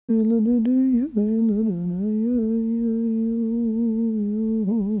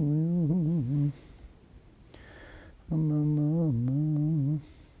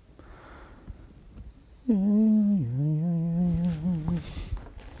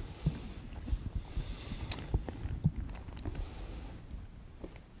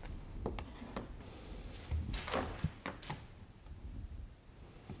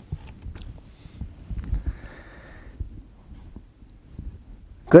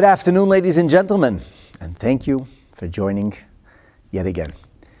Good afternoon, ladies and gentlemen, and thank you for joining yet again.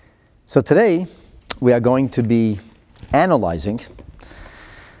 So today we are going to be analyzing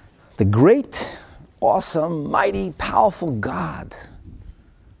the great, awesome, mighty, powerful God.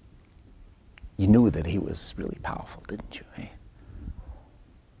 You knew that he was really powerful, didn't you? Eh?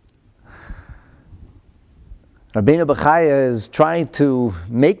 Rabbeinu Bachaya is trying to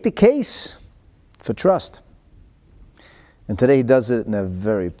make the case for trust. And today he does it in a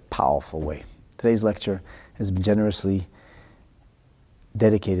very powerful way. Today's lecture has been generously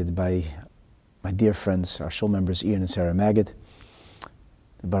dedicated by my dear friends, our shul members, Ian and Sarah Magid.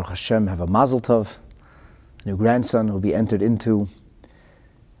 They, Baruch Hashem, have a mazel tov, a new grandson who will be entered into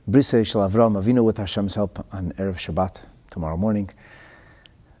Brisei Shel Avraham Avinu with Hashem's help on Erev Shabbat tomorrow morning.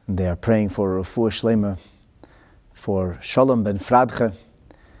 And they are praying for refuah shlema for Shalom ben Fradche.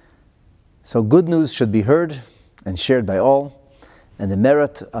 So good news should be heard and shared by all, and the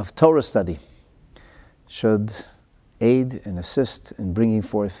merit of Torah study should aid and assist in bringing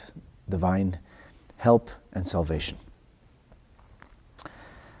forth divine help and salvation.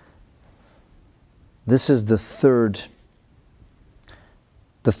 This is the third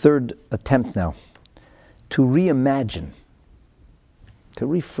attempt now to reimagine, to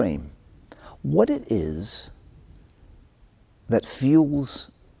reframe what it is that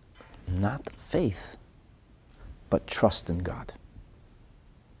fuels not faith, but trust in God.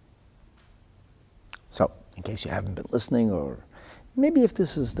 So, in case you haven't been listening, or maybe if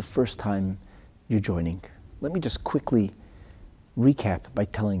this is the first time you're joining, let me just quickly recap by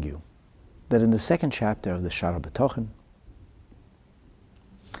telling you that in the second chapter of the Sha'ar HaBitachon,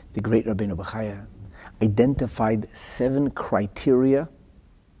 the great Rabbeinu Bachaya identified 7 criteria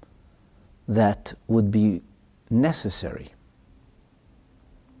that would be necessary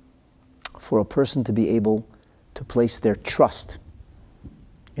for a person to be able to place their trust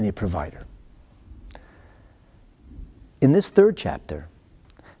in a provider. In this third chapter,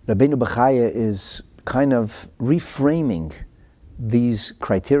 Rabbeinu Bachaya is kind of reframing these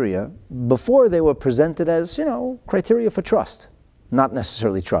criteria before they were presented as, criteria for trust, not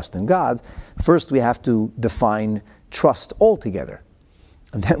necessarily trust in God. First, we have to define trust altogether,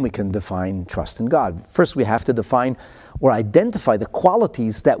 and then we can define trust in God. First, we have to define or identify the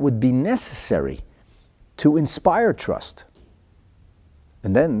qualities that would be necessary to inspire trust.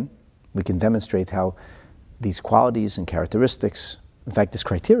 And then we can demonstrate how these qualities and characteristics, in fact, this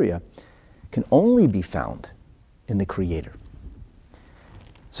criteria, can only be found in the Creator.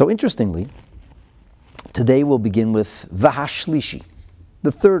 So interestingly, today we'll begin with v'hashlishi,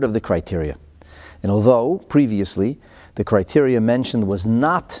 the third of the criteria. And although previously the criteria mentioned was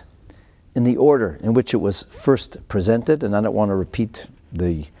not in the order in which it was first presented, and I don't want to repeat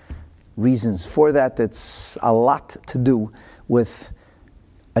the reasons for that. It's a lot to do with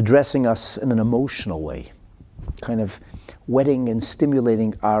addressing us in an emotional way, kind of whetting and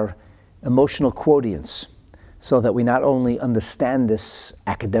stimulating our emotional quotients so that we not only understand this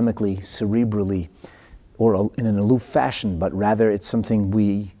academically, cerebrally, or in an aloof fashion, but rather it's something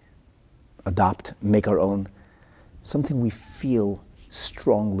we adopt, make our own, something we feel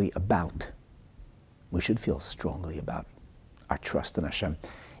strongly about. We should feel strongly about our trust in Hashem.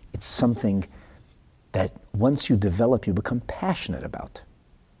 It's something that once you develop, you become passionate about,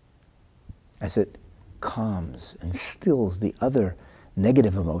 as it calms and stills the other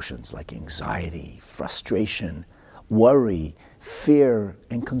negative emotions like anxiety, frustration, worry, fear,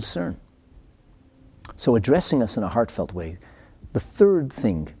 and concern. So addressing us in a heartfelt way, the third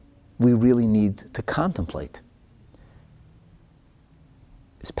thing we really need to contemplate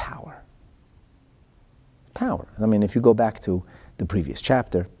is power. Power. I mean, if you go back to the previous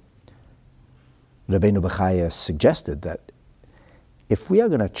chapter, Rabbeinu Bachaya suggested that if we are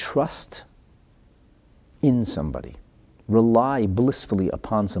going to trust in somebody, rely blissfully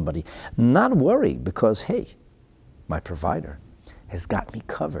upon somebody, not worry because, hey, my provider has got me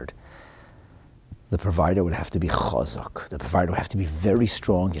covered. The provider would have to be chazak. The provider would have to be very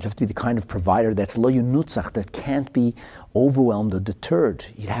strong. You'd have to be the kind of provider that's lo yunutzach, that can't be overwhelmed or deterred.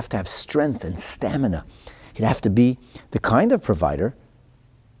 You'd have to have strength and stamina. You'd have to be the kind of provider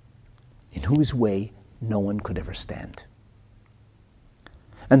in whose way no one could ever stand.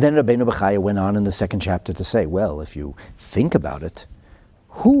 And then Rabbeinu Bachaya went on in the second chapter to say, well, if you think about it,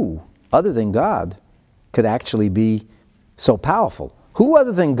 who other than God could actually be so powerful? Who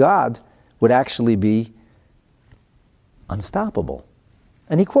other than God would actually be unstoppable?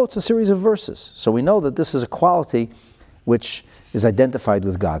 And he quotes a series of verses. So we know that this is a quality which is identified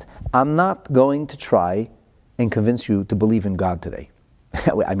with God. I'm not going to try and convince you to believe in God today.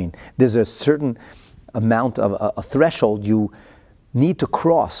 I mean, there's a certain amount of a threshold you need to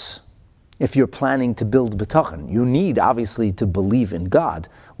cross if you're planning to build Bitachon. You need, obviously, to believe in God,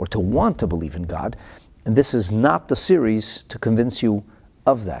 or to want to believe in God. And this is not the series to convince you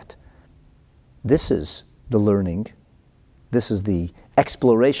of that. This is the learning. This is the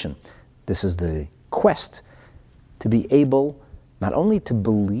exploration. This is the quest to be able not only to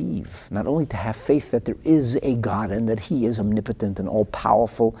believe, not only to have faith that there is a God and that He is omnipotent and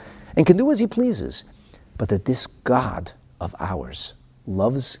all-powerful and can do as He pleases, but that this God of ours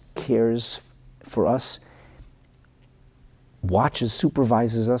loves, cares for us, watches,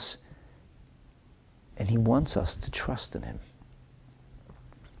 supervises us, and He wants us to trust in Him.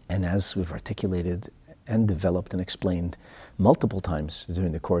 And as we've articulated and developed and explained multiple times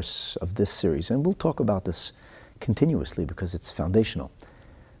during the course of this series, and we'll talk about this continuously because it's foundational,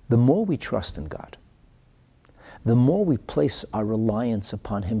 the more we trust in God, the more we place our reliance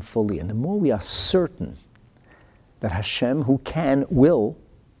upon Him fully, and the more we are certain that Hashem, who can, will,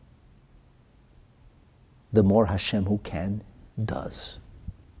 the more Hashem, who can, does.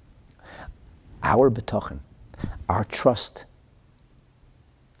 Our Bitachon, our trust,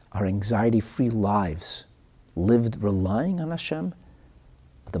 our anxiety-free lives lived relying on Hashem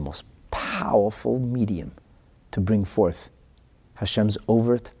are the most powerful medium to bring forth Hashem's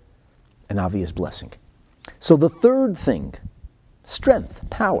overt and obvious blessing. So the third thing, strength,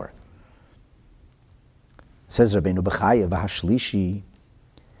 power, says Rabbeinu Bachaya, v'hashlishi,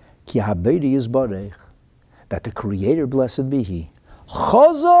 ki 𝐏𝐻𝐼𝐄𝐀𝐓, that the Creator, blessed be He,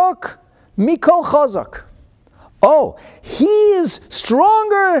 𝐻𝐻𝐾𝐄𝐓 𝐿𝐻𝐻𝐾. Oh, He is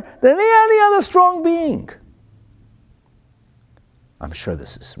stronger than any other strong being. I'm sure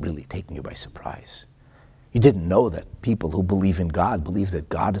this is really taking you by surprise. You didn't know that people who believe in God believe that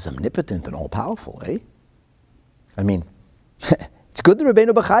God is omnipotent and all-powerful, eh? I mean, it's good that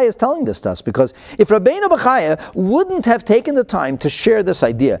Rabbeinu Bachaya is telling this to us, because if Rabbeinu Bachaya wouldn't have taken the time to share this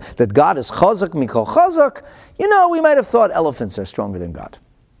idea that God is chazak mikol chazak, we might have thought elephants are stronger than God.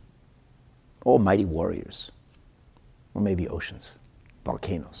 Or mighty warriors. Or maybe oceans,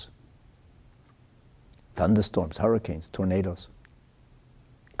 volcanoes, thunderstorms, hurricanes, tornadoes,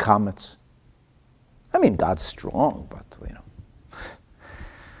 comets. I mean, God's strong, but,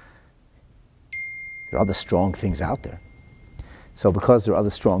 there are other strong things out there. So because there are other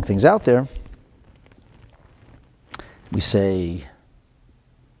strong things out there, we say,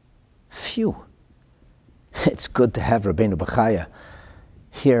 phew, it's good to have Rabbeinu Bachaya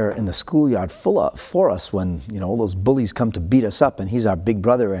here in the schoolyard for us when, all those bullies come to beat us up, and he's our big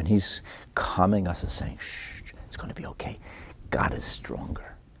brother, and he's calming us and saying, shh, it's going to be okay. God is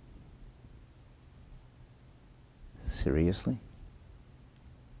stronger. Seriously?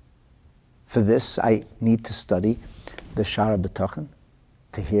 For this, I need to study the Sha'ar HaBitachon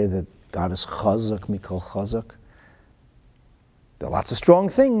to hear that God is chazak mikol chazak. There are lots of strong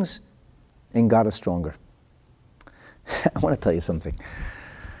things, and God is stronger. I want to tell you something.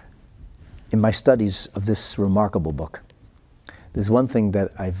 In my studies of this remarkable book, there's one thing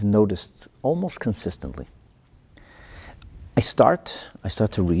that I've noticed almost consistently. I start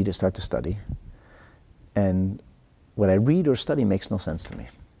to read, I start to study, and what I read or study makes no sense to me.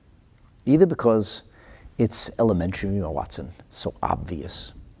 Either because it's elementary, Watson, it's so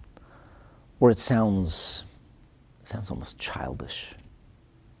obvious, or it sounds almost childish,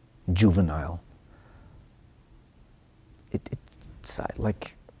 juvenile. It's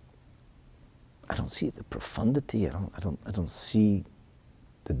like, I don't see the profundity. I don't see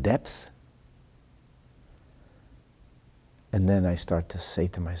the depth. And then I start to say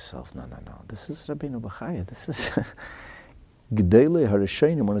to myself, no. This is Rabbeinu Bachaya. This is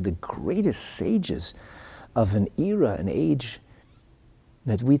𝐷𝙄𝙑𝙀, one of the greatest sages of an era, an age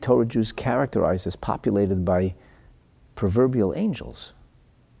that we Torah Jews characterize as populated by proverbial angels.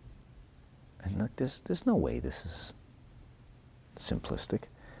 And look, there's no way this is simplistic.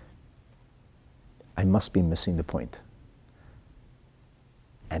 I must be missing the point.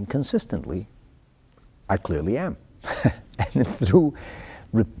 And consistently, I clearly am. And through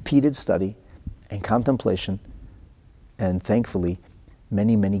repeated study and contemplation, and thankfully,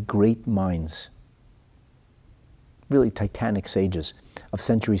 many, many great minds, really titanic sages of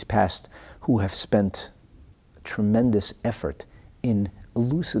centuries past, who have spent tremendous effort in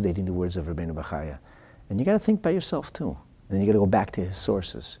elucidating the words of Rabbeinu Bachaya. And you got to think by yourself too. And then you got to go back to his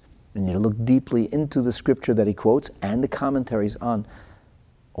sources. And you got to look deeply into the scripture that he quotes and the commentaries on.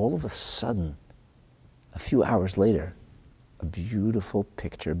 All of a sudden, a few hours later, a beautiful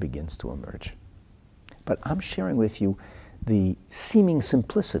picture begins to emerge. But I'm sharing with you the seeming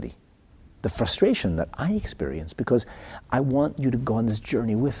simplicity, the frustration that I experience, because I want you to go on this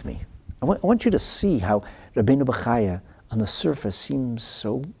journey with me. I want you to see how Rabbeinu Bachaya on the surface seems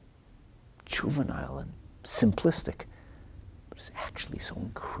so juvenile and simplistic, but it's actually so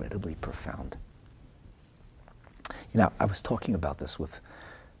incredibly profound. You know, I was talking about this with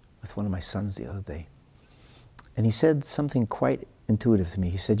one of my sons the other day, and he said something quite intuitive to me.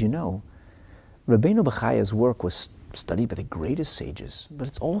 He said, you know, Rabbeinu Bachaya's work was studied by the greatest sages, but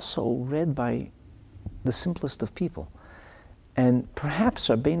it's also read by the simplest of people. And perhaps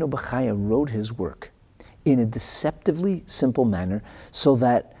Rabbeinu Bachaya wrote his work in a deceptively simple manner so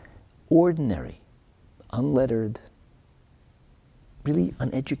that ordinary, unlettered, really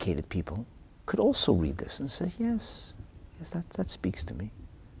uneducated people could also read this and say, yes, that speaks to me.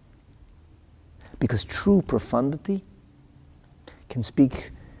 Because true profundity can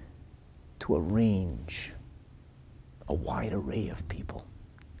speak to a range, a wide array of people.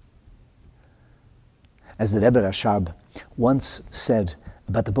 As the Rebbe Rashab once said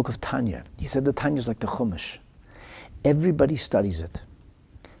about the book of Tanya, he said the Tanya is like the Chumash. Everybody studies it.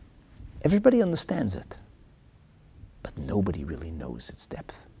 Everybody understands it. But nobody really knows its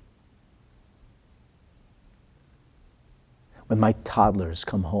depth. When my toddlers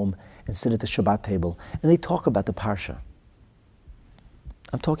come home and sit at the Shabbat table and they talk about the Parsha,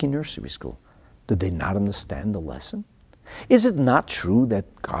 I'm talking nursery school. Did they not understand the lesson? Is it not true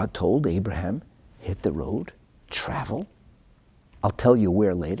that God told Abraham, hit the road, travel? I'll tell you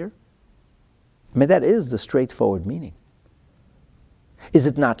where later. I mean, that is the straightforward meaning. Is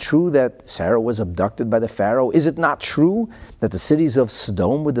it not true that Sarah was abducted by the Pharaoh? Is it not true that the cities of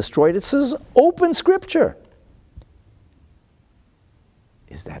Sodom were destroyed? This is open scripture.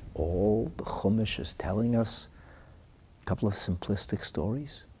 Is that all the Chumash is telling us? A couple of simplistic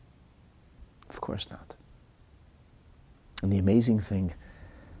stories? Of course not. And the amazing thing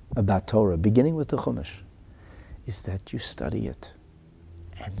about Torah, beginning with the Chumash, is that you study it,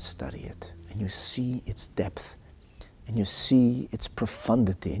 and you see its depth, and you see its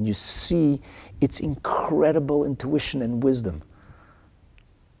profundity, and you see its incredible intuition and wisdom.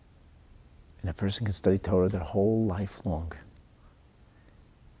 And a person can study Torah their whole life long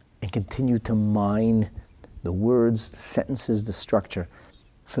and continue to mine the words, the sentences, the structure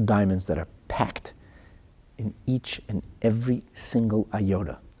for diamonds that are packed in each and every single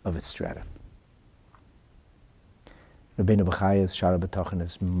iota of its strata. Rabbeinu Bachaya's Sha'ar HaBitachon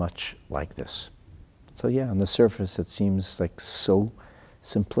is much like this. So yeah, on the surface it seems like so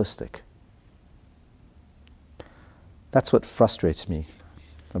simplistic. That's what frustrates me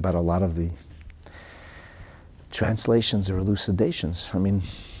about a lot of the translations or elucidations. I mean,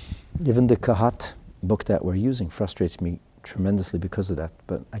 even the 𝐏𝐻𝐿 book that we're using frustrates me tremendously because of that,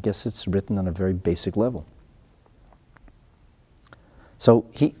 but I guess it's written on a very basic level. So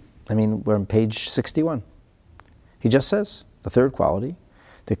we're on page 61. He just says, the third quality,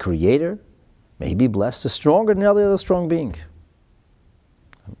 the Creator may be blessed is stronger than any other strong being.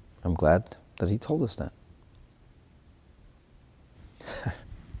 I'm glad that he told us that.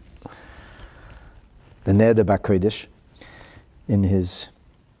 The 𝑑𝒂𝒓𝒕, in his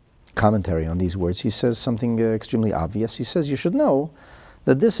commentary on these words, he says something extremely obvious. He says, you should know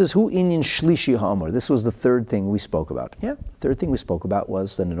that this is hu inyan shlishi ha'amor. This was the third thing we spoke about. Yeah, the third thing we spoke about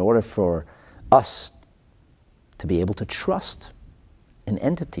was that in order for us to be able to trust an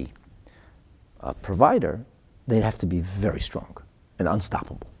entity, a provider, they'd have to be very strong and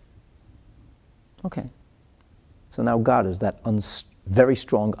unstoppable. Okay. So now God is that very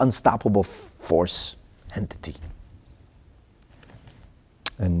strong, unstoppable force entity.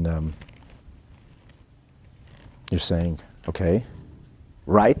 And you're saying, okay,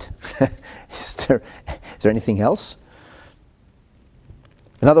 right? Is there anything else?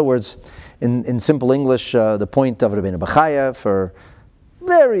 In other words, in simple English, the point of Rabbeinu Bachaya for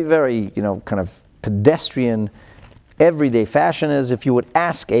very, very, kind of pedestrian, everyday fashion is if you would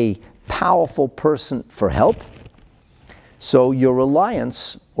ask a powerful person for help, so your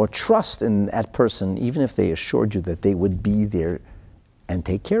reliance or trust in that person, even if they assured you that they would be there and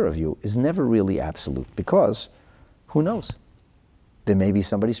take care of you, is never really absolute, because who knows? There may be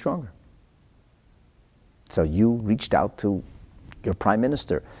somebody stronger. So you reached out to your prime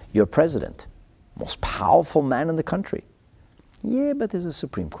minister, your president, most powerful man in the country. Yeah, but there's a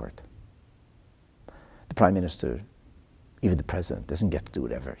Supreme Court. The prime minister even the president doesn't get to do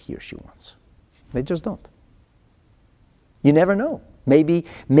whatever he or she wants. They just don't. You never know. Maybe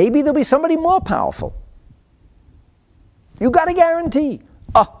there'll be somebody more powerful. You got a guarantee.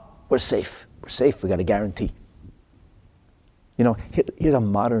 Oh, we're safe. We're safe. We got a guarantee. You know, here's a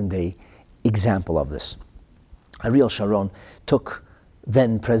modern day example of this. Ariel Sharon took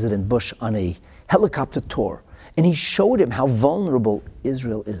then President Bush on a helicopter tour, and he showed him how vulnerable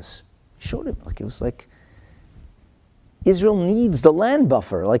Israel is. He showed him, like, it was like, Israel needs the land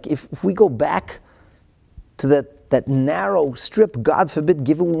buffer. Like, if we go back to that narrow strip, God forbid,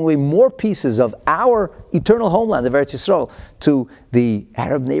 giving away more pieces of our eternal homeland of Eretz Yisrael to the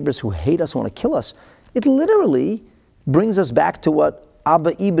Arab neighbors who hate us and want to kill us, it literally brings us back to what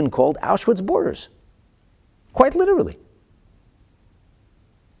Abba Eban called Auschwitz borders. Quite literally.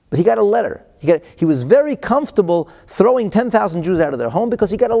 But he got a letter. He was very comfortable throwing 10,000 Jews out of their home because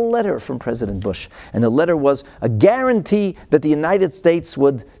he got a letter from President Bush. And the letter was a guarantee that the United States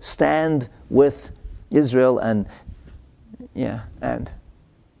would stand with Israel, and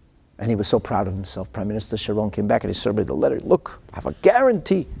he was so proud of himself. Prime Minister Sharon came back and he surveyed the letter. Look, I have a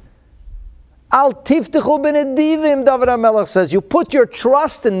guarantee. Al tiftechu b'nedivim, David HaMelech says. You put your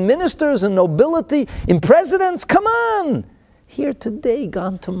trust in ministers and nobility, in presidents. Come on. Here today,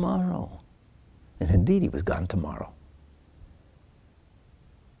 gone tomorrow. And indeed, he was gone tomorrow.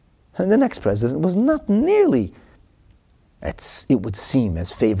 And the next president was not nearly, it would seem,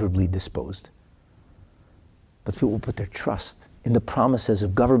 as favorably disposed. But people put their trust in the promises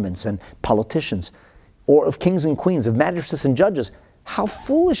of governments and politicians, or of kings and queens, of magistrates and judges. How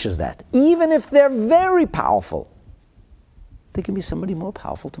foolish is that? Even if they're very powerful, they can be somebody more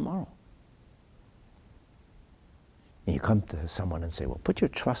powerful tomorrow. And you come to someone and say, well, put your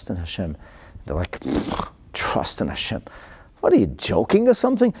trust in Hashem. They're like, trust in Hashem. What, are you joking or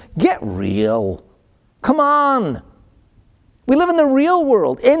something? Get real. Come on. We live in the real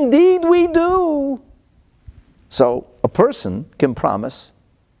world. Indeed we do. So a person can promise,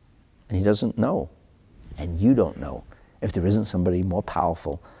 and he doesn't know, and you don't know, if there isn't somebody more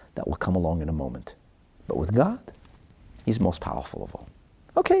powerful that will come along in a moment. But with God, He's most powerful of all.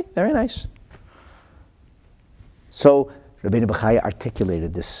 Okay, very nice. So Rabbeinu Bachaya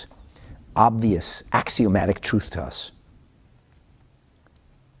articulated this obvious, axiomatic truth to us.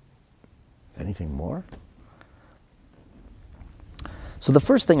 Is there anything more? So the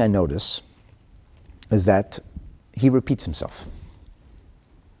first thing I notice is that he repeats himself.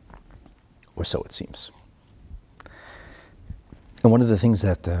 Or so it seems. And one of the things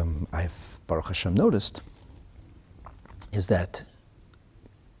that I've, Baruch Hashem, noticed is that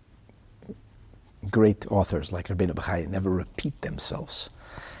great authors like Rabbeinu Bachaya never repeat themselves.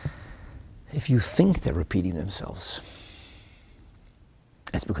 If you think they're repeating themselves,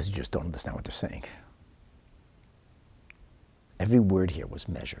 it's because you just don't understand what they're saying. Every word here was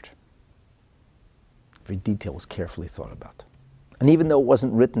measured. Every detail was carefully thought about. And even though it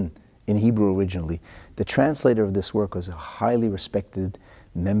wasn't written in Hebrew originally, the translator of this work was a highly respected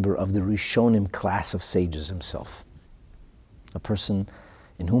member of the Rishonim class of sages himself. A person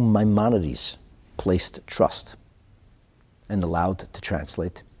in whom Maimonides placed trust and allowed to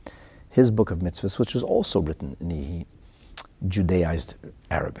translate his book of mitzvahs, which was also written in the Judaized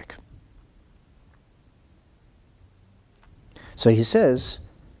Arabic. So he says,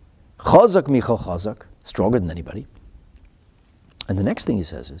 Chazak michal chazak, stronger than anybody. And the next thing he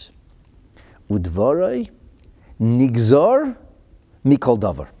says is, Udvarai nigzar mikol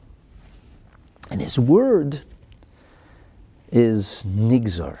davar. And his word is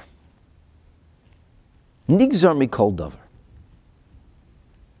nigzar. Nigzar mikol davar.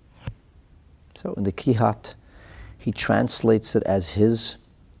 So in the 𝐾𝐻, he translates it as his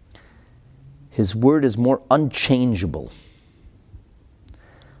word is more unchangeable,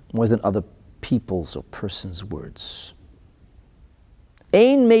 more than other people's or persons' words.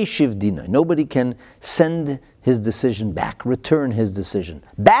 Ein meishiv dinah. Nobody can send his decision back, return his decision.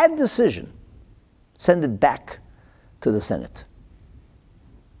 Bad decision, send it back to the Senate.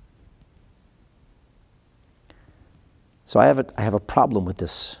 So I have a problem with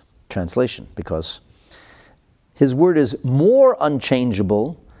this translation, because his word is more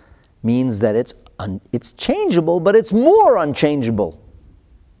unchangeable means that it's changeable, but it's more unchangeable.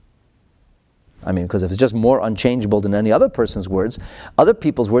 I mean, because if it's just more unchangeable than any other person's words, other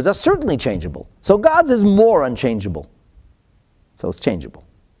people's words are certainly changeable. So God's is more unchangeable. So it's changeable.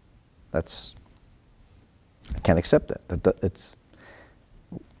 I can't accept that.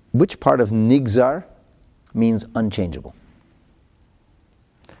 Which part of nigzar means unchangeable?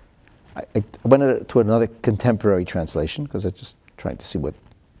 I went to another contemporary translation because I'm just trying to see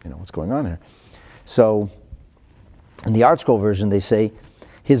what's going on here. So In the Art Scroll version, they say,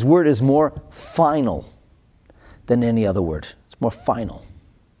 his word is more final than any other word. It's more final.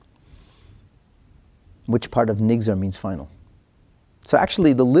 Which part of nigzar means final? So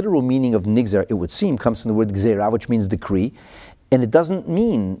actually, the literal meaning of nigzar, it would seem, comes from the word gzeira, which means decree, and it doesn't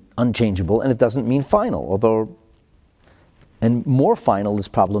mean unchangeable, and it doesn't mean final, although, and more final is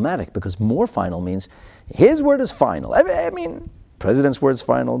problematic, because more final means his word is final. I mean, president's word is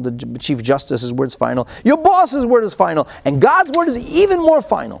final, the chief justice's word is final, your boss's word is final, and God's word is even more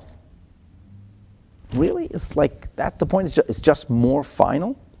final. Really? It's like that the point? It's just more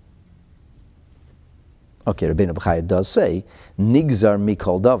final? Okay, Rabbeinu Bachaya does say, nigzar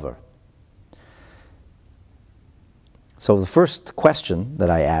mikol davar. So the first question that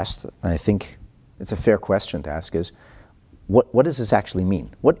I asked, and I think it's a fair question to ask, is, what does this actually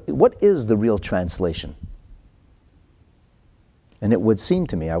mean? What is the real translation? And it would seem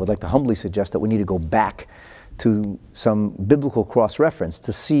to me, I would like to humbly suggest that we need to go back to some biblical cross-reference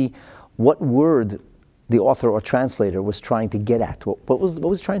to see what word the author or translator was trying to get at, what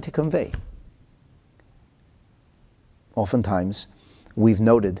was trying to convey. Oftentimes, we've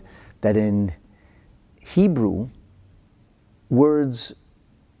noted that in Hebrew, words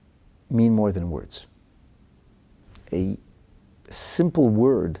mean more than words. A simple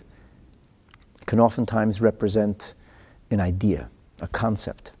word can oftentimes represent an idea, a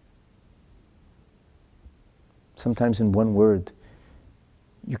concept. Sometimes in one word,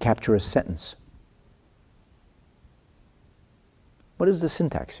 you capture a sentence. What is the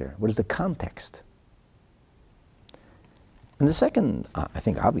syntax here? What is the context? And the second, I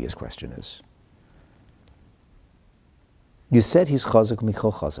think, obvious question is, you said he's chazak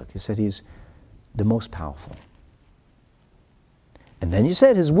mikol chazak. You said he's the most powerful. And then you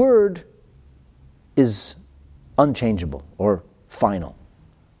said his word is unchangeable or final.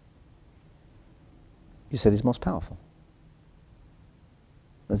 You said he's most powerful.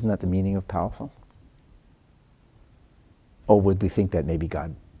 Isn't that the meaning of powerful? Or would we think that maybe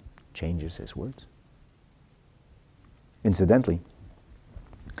God changes his words? Incidentally,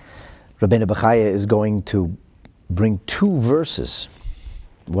 Rabbeinu Bachaya is going to bring two verses,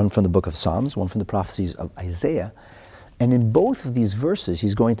 one from the book of Psalms, one from the prophecies of Isaiah, and in both of these verses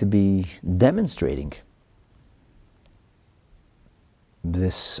he's going to be demonstrating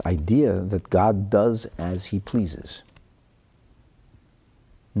this idea that God does as he pleases.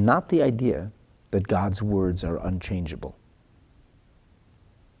 Not the idea that God's words are unchangeable,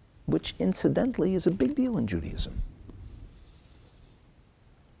 which incidentally is a big deal in Judaism.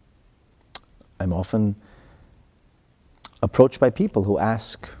 I'm often approached by people who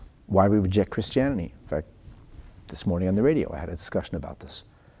ask why we reject Christianity. In fact, this morning on the radio I had a discussion about this.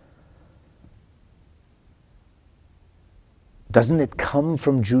 Doesn't it come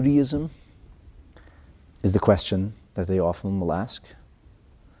from Judaism? Is the question that they often will ask.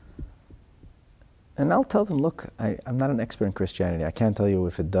 And I'll tell them, look, I'm not an expert in Christianity. I can't tell you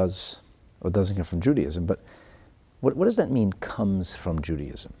if it does or doesn't come from Judaism, but what does that mean, comes from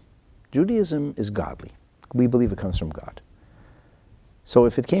Judaism? Judaism is godly. We believe it comes from God. So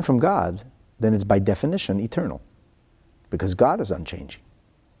if it came from God, then it's by definition eternal, because God is unchanging.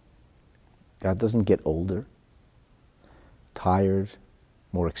 God doesn't get older, tired,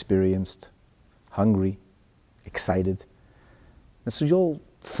 more experienced, hungry, excited. It's the whole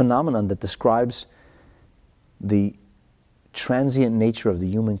phenomenon that describes the transient nature of the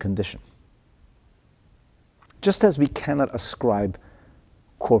human condition. Just as we cannot ascribe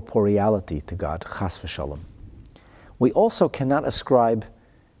corporeality to God, chas v'shalom, we also cannot ascribe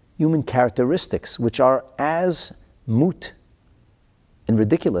human characteristics which are as moot and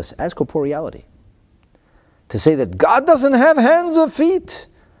ridiculous as corporeality. To say that God doesn't have hands or feet,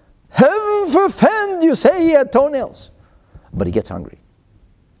 heaven forfend, you say he had toenails, but he gets hungry.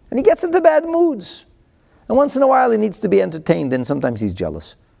 And he gets into bad moods. And once in a while he needs to be entertained, and sometimes he's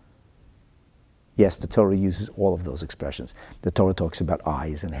jealous. Yes, the Torah uses all of those expressions. The Torah talks about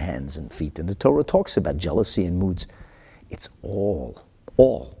eyes and hands and feet, and the Torah talks about jealousy and moods. It's all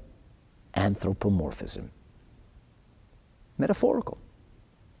anthropomorphism. Metaphorical.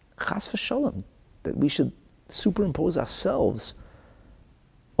 Chas v'sholem, that we should superimpose ourselves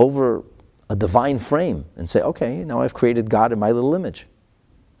over a divine frame and say, okay, now I've created God in my little image.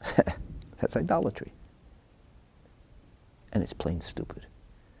 That's idolatry. And it's plain stupid.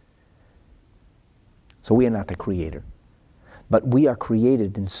 So we are not the creator, but we are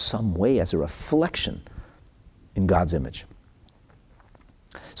created in some way as a reflection in God's image.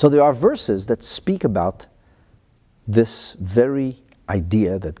 So there are verses that speak about this very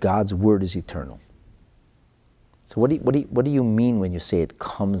idea that God's word is eternal. So what do you mean when you say it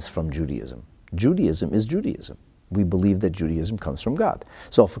comes from Judaism? Judaism is Judaism. we believe that Judaism comes from God.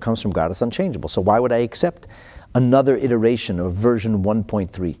 So if it comes from God, it's unchangeable. So why would I accept another iteration or version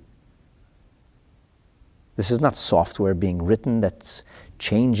 1.3? This is not software being written that's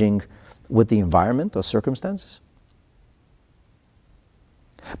changing with the environment or circumstances.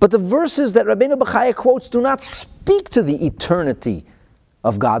 But the verses that Rabbeinu Bachaya quotes do not speak to the eternity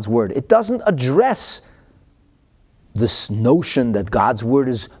of God's Word. It doesn't address this notion that God's Word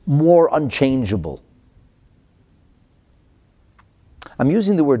is more unchangeable. I'm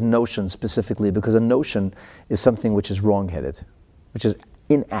using the word notion specifically because a notion is something which is wrong-headed, which is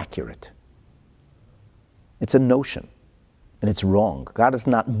inaccurate. It's a notion, and it's wrong. God is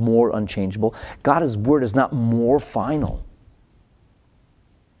not more unchangeable. God's Word is not more final.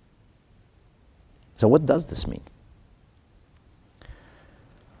 So what does this mean?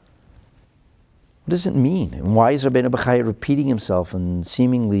 What does it mean? And why is Rabbeinu Bachaya repeating himself and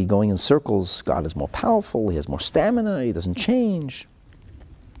seemingly going in circles? God is more powerful, he has more stamina, he doesn't change.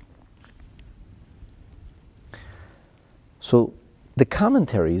 So the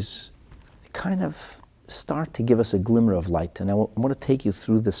commentaries kind of start to give us a glimmer of light. And I want to take you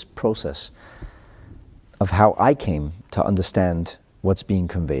through this process of how I came to understand what's being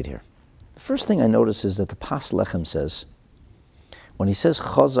conveyed here. The first thing I notice is that the Pas Lechem says, when he says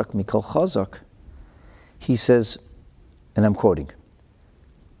chazak mikol chazak, he says, and I'm quoting,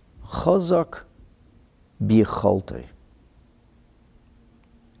 chazak 𝑑𝒂𝒓𝒕𝒆𝒓.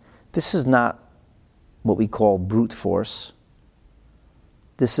 This is not what we call brute force.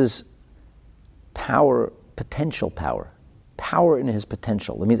 This is power, potential power. Power in his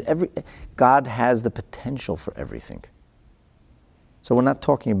potential. That means God has the potential for everything. So we're not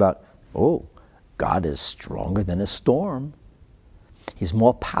talking about, oh, God is stronger than a storm. He's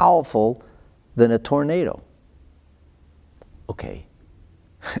more powerful than a tornado. Okay.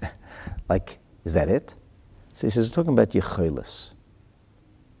 Like, is that it? So he says, we're talking about 𝐏𝐻𝐼𝐄𝐀𝐓,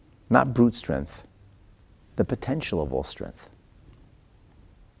 not brute strength, the potential of all strength.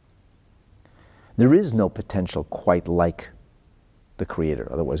 There is no potential quite like the Creator,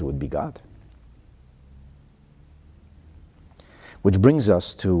 otherwise it would be God. Which brings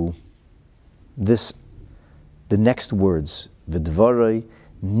us to this, the next words, v'dvarei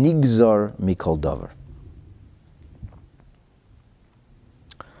nigzar mikol davar.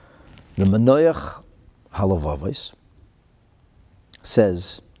 The Manoach Halavavos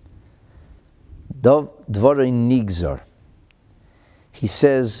says, dvarei nigzar. He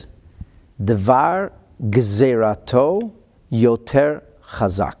says, Devar gezerato yoter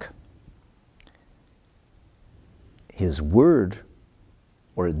chazak. His word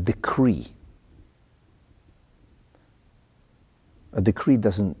or decree. A decree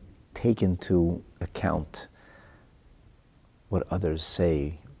doesn't take into account what others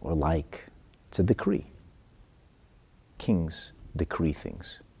say or like. It's a decree. Kings decree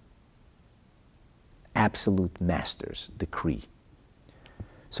things. Absolute masters decree.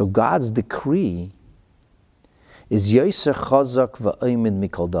 So God's decree is yoser chazak v'oimid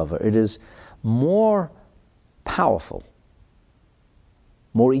mikol davar. It is more powerful,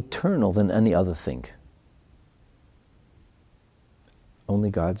 more eternal than any other thing. Only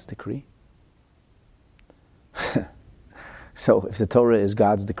God's decree? So if the Torah is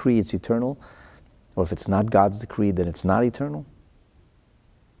God's decree, it's eternal. Or if it's not God's decree, then it's not eternal.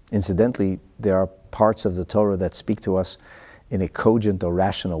 Incidentally, there are parts of the Torah that speak to us in a cogent or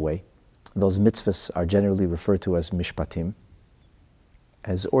rational way. Those mitzvahs are generally referred to as mishpatim,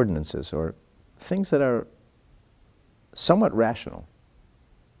 as ordinances or things that are somewhat rational.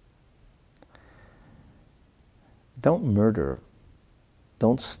 Don't murder,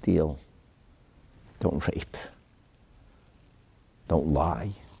 don't steal, don't rape, don't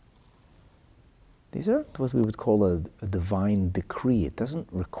lie. These are what we would call a divine decree. It doesn't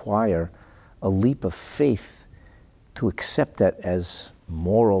require a leap of faith to accept that as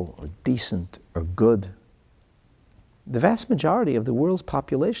moral or decent or good. The vast majority of the world's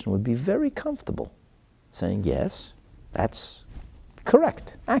population would be very comfortable saying, yes, that's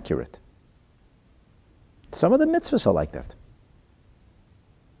correct, accurate. Some of the mitzvahs are like that.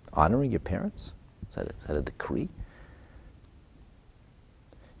 Honoring your parents, is that a decree?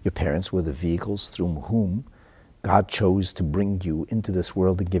 Your parents were the vehicles through whom God chose to bring you into this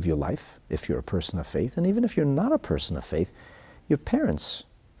world and give you life, if you're a person of faith. And even if you're not a person of faith, your parents,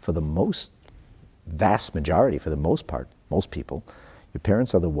 for the most vast majority, for the most part, most people, your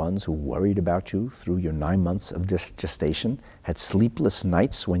parents are the ones who worried about you through your 9 months of gestation, had sleepless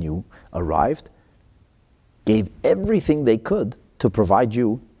nights when you arrived, gave everything they could to provide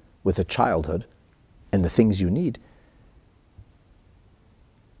you with a childhood and the things you need.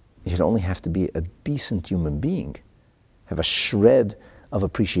 You'd only have to be a decent human being, have a shred of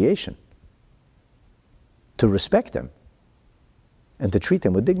appreciation to respect them and to treat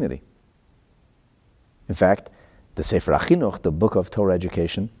them with dignity. In fact, the Sefer HaChinuch, the book of Torah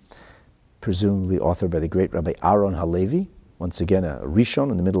education, presumably authored by the great Rabbi Aaron Halevi, once again a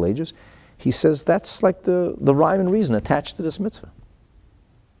Rishon in the Middle Ages, he says that's like the rhyme and reason attached to this mitzvah.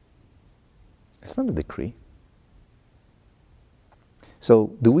 It's not a decree.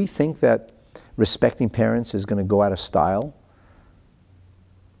 So do we think that respecting parents is going to go out of style?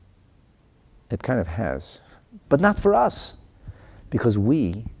 It kind of has. But not for us. Because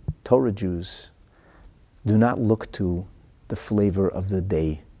we, Torah Jews, do not look to the flavor of the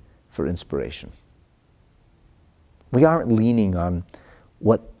day for inspiration. We aren't leaning on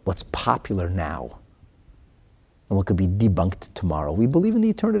what's popular now and what could be debunked tomorrow. We believe in the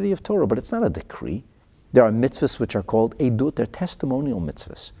eternity of Torah, but it's not a decree. There are mitzvahs which are called edut, they're testimonial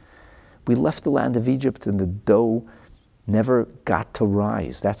mitzvahs. We left the land of Egypt and the dough never got to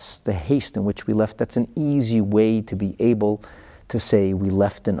rise. That's the haste in which we left. That's an easy way to be able to say we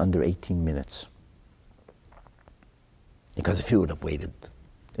left in under 18 minutes. Because if you would have waited,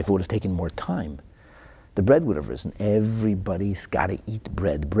 if it would have taken more time, the bread would have risen. Everybody's got to eat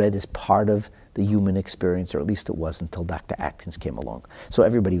bread. Bread is part of the human experience, or at least it was until Dr. Atkins came along. So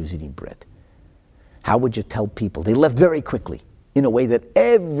everybody was eating bread. How would you tell people? They left very quickly, in a way that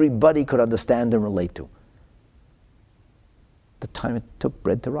everybody could understand and relate to. The time it took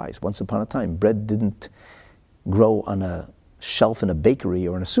bread to rise. Once upon a time, bread didn't grow on a shelf in a bakery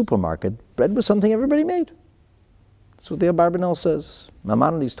or in a supermarket. Bread was something everybody made. That's what the Abarbanel says.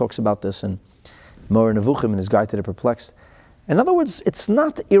 Maimonides talks about this in Moreh Nevuchim in his Guide to the Perplexed. In other words, it's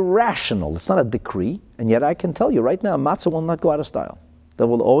not irrational. It's not a decree. And yet I can tell you right now, matzah will not go out of style. There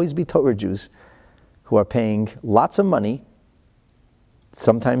will always be Torah Jews who are paying lots of money,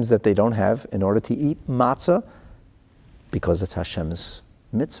 sometimes that they don't have, in order to eat matzah, because it's Hashem's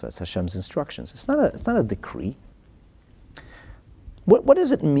mitzvah, it's Hashem's instructions. It's not a decree. What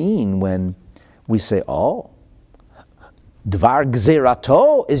does it mean when we say, oh,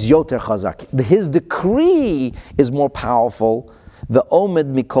 𝑑var is yoter chazak. His decree is more powerful. The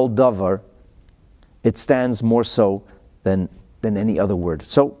omed mikol davar, it stands more so than any other word.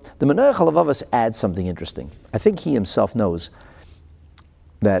 So the Menoach HaLevavos adds something interesting. I think he himself knows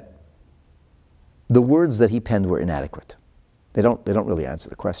that the words that he penned were inadequate. They don't really answer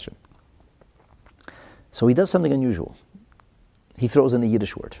the question. So he does something unusual. He throws in a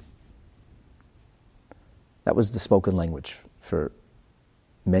Yiddish word. That was the spoken language for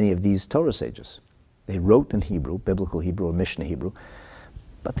many of these Torah sages. They wrote in Hebrew, biblical Hebrew or Mishnah Hebrew,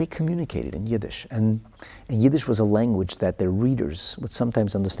 but they communicated in Yiddish. And Yiddish was a language that their readers would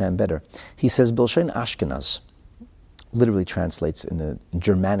sometimes understand better. He says, Bilshein Ashkenaz, literally translates in the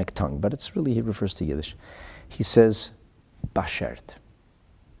Germanic tongue, but it's really, he refers to Yiddish. He says, Bashert.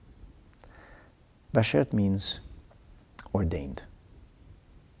 Bashert means ordained.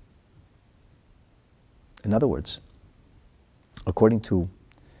 In other words, according to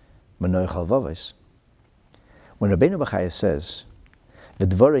Menoach HaLevavos, when Rabbeinu Bachaya says,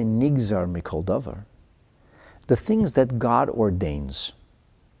 "V'dvarei nigzar mikol davar," the things that God ordains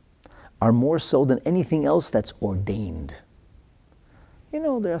are more so than anything else that's ordained. You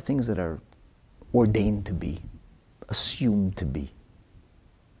know, there are things that are ordained to be, assumed to be.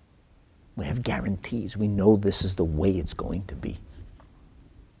 We have guarantees. We know this is the way it's going to be.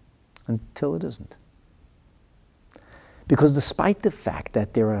 Until it isn't. Because despite the fact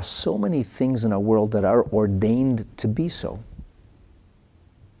that there are so many things in our world that are ordained to be so,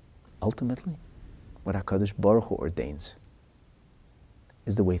 ultimately, what HaKadosh Baruch Hu ordains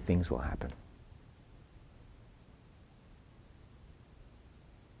is the way things will happen.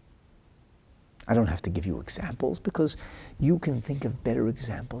 I don't have to give you examples because you can think of better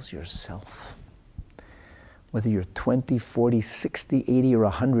examples yourself. Whether you're 20, 40, 60, 80, or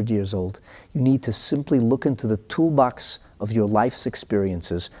 100 years old, you need to simply look into the toolbox of your life's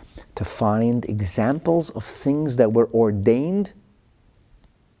experiences to find examples of things that were ordained,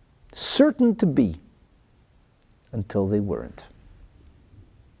 certain to be, until they weren't.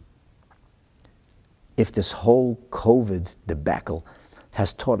 If this whole COVID debacle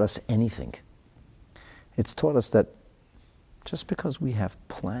has taught us anything, it's taught us that just because we have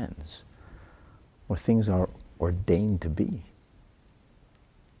plans or things are ordained to be,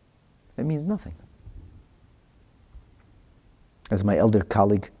 that means nothing. As my elder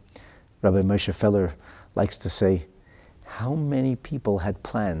colleague, Rabbi Moshe Feller, likes to say, how many people had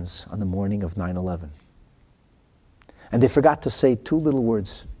plans on the morning of 9/11? And they forgot to say two little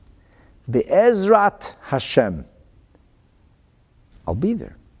words, Be'ezrat Hashem. I'll be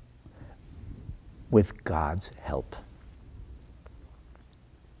there. with God's help.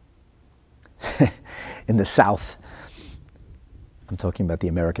 In the South, I'm talking about the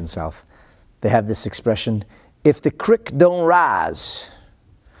American South, they have this expression, if the crick don't rise.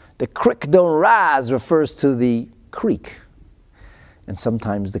 The crick don't rise refers to the creek. And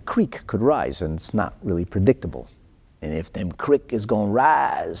sometimes the creek could rise and it's not really predictable. And if them crick is going to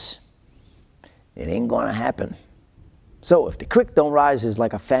rise, it ain't going to happen. So if the crick don't rise is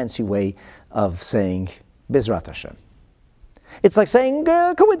like a fancy way of saying Bezrat Hashem. It's like saying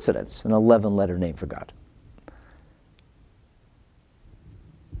coincidence, an 11-letter name for God.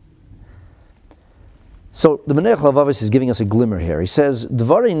 So the Menach Lavavis is giving us a glimmer here. He says,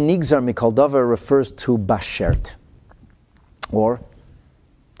 Dvarim nigzar mikol davar refers to bashert, or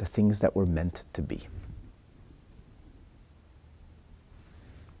the things that were meant to be.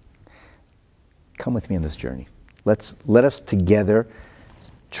 Come with me on this journey. Let us together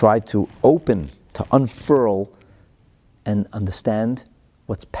try to open, to unfurl, and understand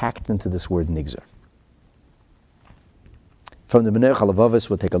what's packed into this word nigzar. From the Menach Lavavis,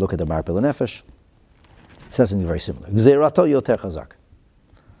 we'll take a look at the Marpil Nefesh. It says something very similar. Gzeirato yoter chazak.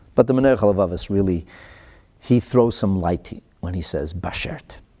 But the Menach Lavavis really, he throws some light when he says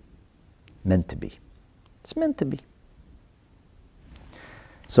bashert. Meant to be. It's meant to be.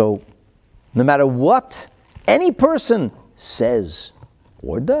 So, no matter what any person says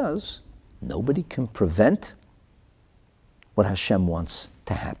or does, nobody can prevent what Hashem wants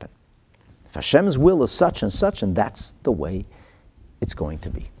to happen. If Hashem's will is such, and that's the way it's going to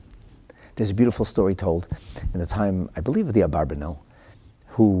be. There's a beautiful story told in the time, I believe, of the Abarbanel,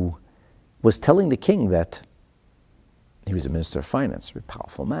 who was telling the king that he was a minister of finance, a very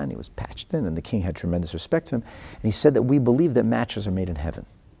powerful man, he was patched in, and the king had tremendous respect to him. And he said that we believe that matches are made in heaven.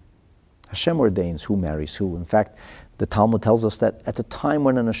 Hashem ordains who marries who. In fact, the Talmud tells us that at the time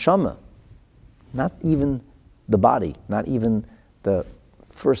when a neshama, not even the body, not even the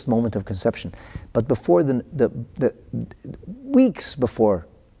first moment of conception, but before the weeks before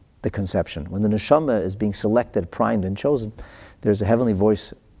the conception, when the neshama is being selected, primed, and chosen, there's a heavenly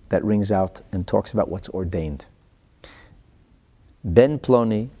voice that rings out and talks about what's ordained. Ben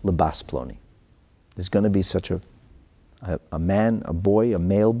Ploni, Lebas Ploni. There's going to be such a man, a boy, a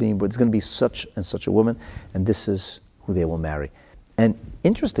male being, but it's going to be such and such a woman, and this is who they will marry. And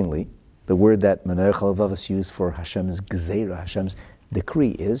interestingly, the word that Menach Lavavis used for Hashem's gzeira, Hashem's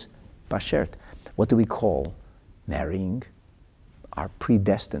decree, is bashert. What do we call marrying our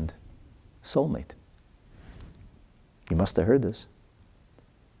predestined soulmate? You must have heard this.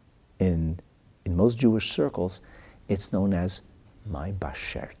 In most Jewish circles, it's known as my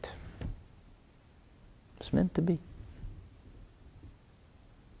bashert. It's meant to be.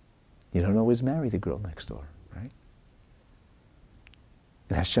 You don't always marry the girl next door, right?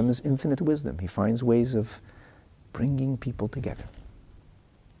 In Hashem's infinite wisdom, He finds ways of bringing people together.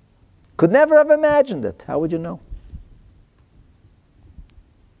 Could never have imagined it. How would you know?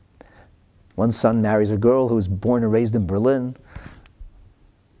 One son marries a girl who was born and raised in Berlin.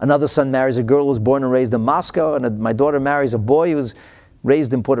 Another son marries a girl who was born and raised in Moscow. And my daughter marries a boy who was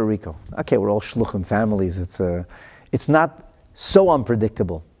raised in Puerto Rico. Okay, we're all shluchim families. It's not so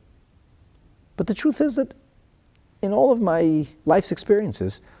unpredictable. But the truth is that in all of my life's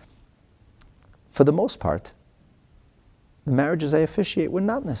experiences, for the most part, the marriages I officiate were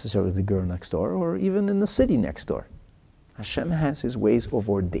not necessarily the girl next door or even in the city next door. Hashem has His ways of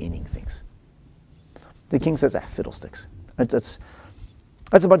ordaining things. The king says, fiddlesticks. That's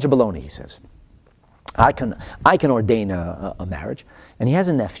a bunch of baloney, he says. I can ordain a marriage. And he has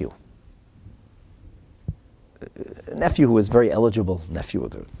a nephew. A nephew who is very eligible, nephew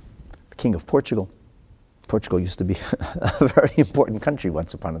of the king of Portugal. Portugal used to be a very important country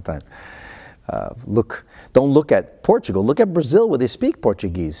once upon a time. Don't look at Portugal, look at Brazil where they speak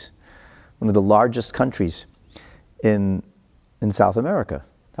Portuguese. One of the largest countries in South America.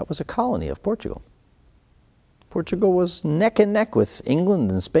 That was a colony of Portugal. Portugal was neck and neck with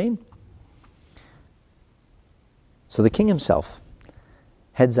England and Spain. So the king himself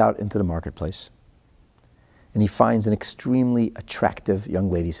heads out into the marketplace and he finds an extremely attractive young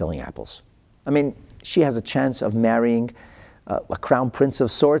lady selling apples. I mean, she has a chance of marrying a crown prince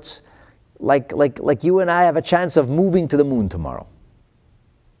of sorts, like you and I have a chance of moving to the moon tomorrow.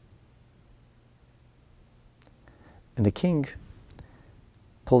 And the king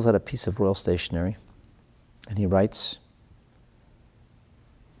pulls out a piece of royal stationery and he writes,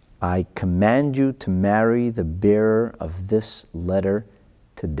 I command you to marry the bearer of this letter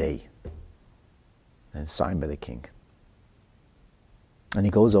today. And it's signed by the king. And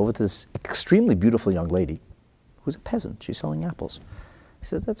he goes over to this extremely beautiful young lady who's a peasant. She's selling apples. He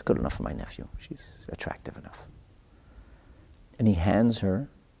says, that's good enough for my nephew. She's attractive enough. And he hands her,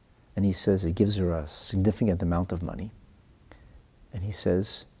 and he says, he gives her a significant amount of money. And he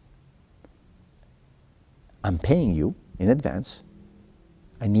says, I'm paying you in advance.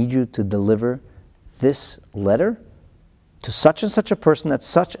 I need you to deliver this letter to such and such a person at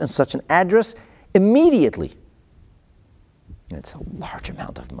such and such an address immediately. And it's a large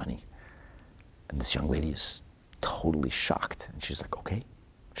amount of money. And this young lady is totally shocked. And she's like, okay,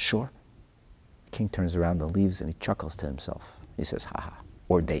 sure. The king turns around and leaves, and he chuckles to himself. He says, haha,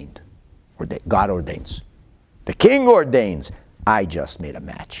 ordained. God ordains. The king ordains. I just made a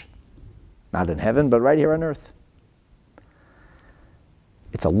match. Not in heaven, but right here on earth.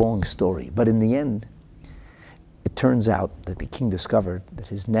 It's a long story, but in the end, it turns out that the king discovered that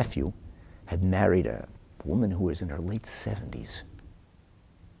his nephew had married a woman who was in her late 70s.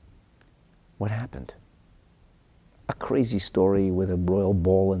 What happened? A crazy story with a royal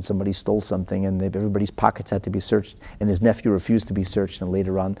ball, and somebody stole something, and everybody's pockets had to be searched, and his nephew refused to be searched, and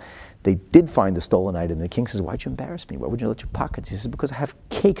later on they did find the stolen item. The king says, why'd you embarrass me? Why would you let your pockets? He says, because I have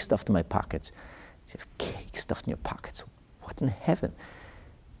cake stuffed in my pockets. He says, cake stuffed in your pockets? What in heaven?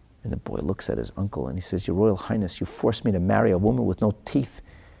 And the boy looks at his uncle and he says, Your Royal Highness, you forced me to marry a woman with no teeth.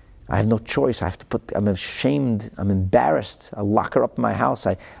 I have no choice. I'm ashamed. I'm embarrassed. I lock her up in my house.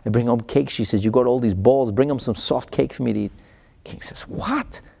 I bring home cake. She says, you got all these balls. Bring home some soft cake for me to eat. King says,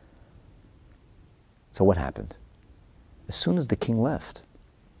 what? So what happened? As soon as the king left,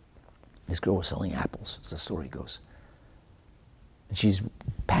 this girl was selling apples, as the story goes. And she's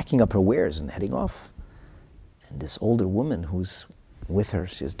packing up her wares and heading off. And this older woman who's with her,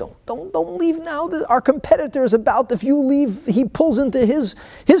 she says, don't leave now. Our competitor is about, if you leave, he pulls into his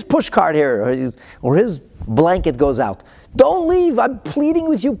push cart here, or his blanket goes out. Don't leave. I'm pleading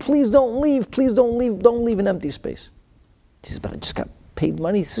with you. Please don't leave. Please don't leave. Don't leave an empty space. She says, but I just got paid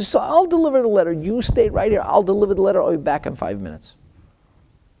money. He says, so I'll deliver the letter. You stay right here. I'll deliver the letter. I'll be back in 5 minutes.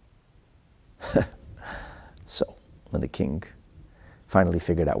 So when the king finally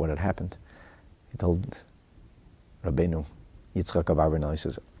figured out what had happened, he told Rabbeinu 𝑑𝒂𝒓𝒕, he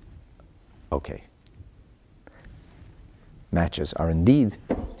says, okay, matches are indeed,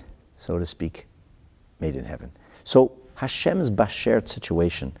 so to speak, made in heaven. So Hashem's bashered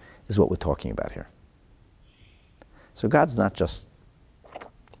situation is what we're talking about here. So God's not just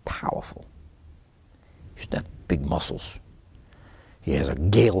powerful. He should have big muscles. He has a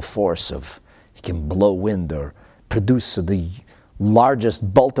gale force of, he can blow wind or produce the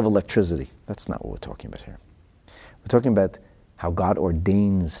largest bolt of electricity. That's not what we're talking about here. We're talking about how God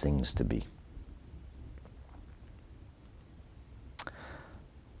ordains things to be.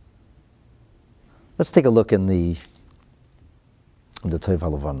 Let's take a look in the 𝑑𝒂𝒓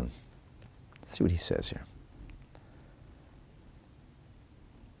𝑻𝒉𝒂𝒑𝒕. See what he says here.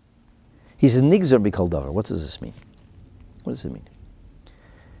 He says, 𝑛ִגْזَر בי כל דבר. What does this mean? What does it mean?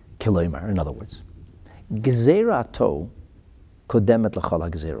 כלומר, in other words, גזירתו קודמת לכל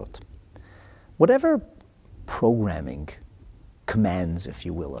הגזירות. Whatever programming, commands, if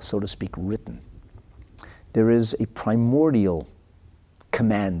you will, are so to speak written, there is a primordial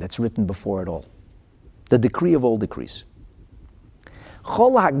command that's written before it all. The decree of all decrees.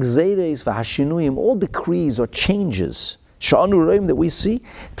 All decrees or changes that we see,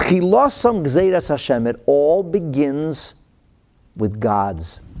 it all begins with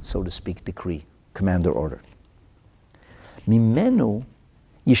God's, so to speak, decree, command or order. Mimenu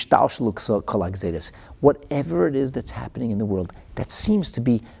whatever it is that's happening in the world that seems to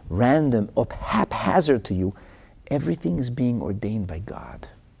be random or haphazard to you, everything is being ordained by God.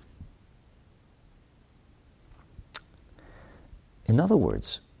 In other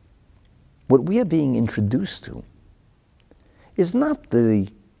words, what we are being introduced to is not a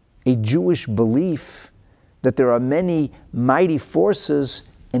Jewish belief that there are many mighty forces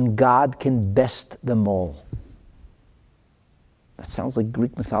and God can best them all. That sounds like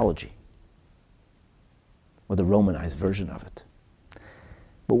Greek mythology, or the Romanized version of it.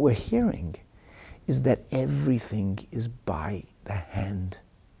 What we're hearing is that everything is by the hand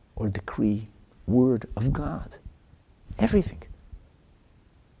or decree, word of God. Everything.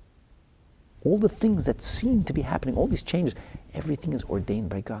 All the things that seem to be happening, all these changes, everything is ordained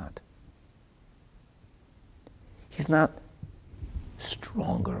by God. He's not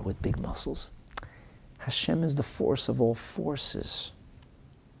stronger with big muscles. Hashem is the force of all forces.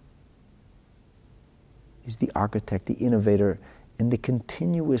 He's the architect, the innovator, and the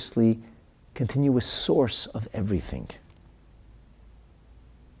continuous source of everything.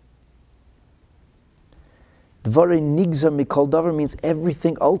 Dvarei nigzar mikol davar means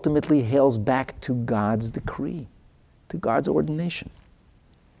everything ultimately hails back to God's decree, to God's ordination.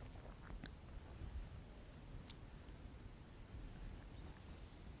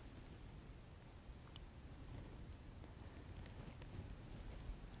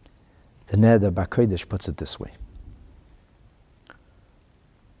 The Neder Bar Kodesh puts it this way.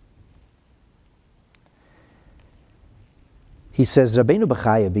 He says, Rabbeinu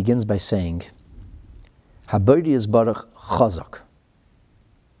Bachaya begins by saying, Habordi is Baruch Chazak.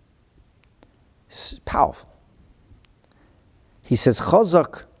 It's powerful. He says,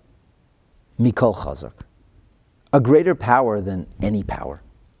 Chazak mikol chazak. A greater power than any power.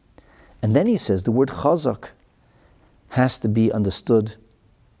 And then he says, the word chazak has to be understood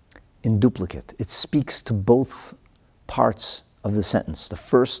in duplicate. It speaks to both parts of the sentence, the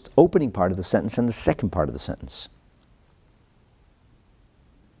first opening part of the sentence and the second part of the sentence.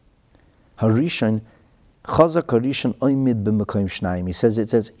 Harishon, chazak harishon oimid b'mekoim shnayim. He says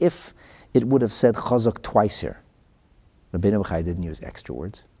it's as if it would have said chazak twice here. Rabbeinu Bachaya didn't use extra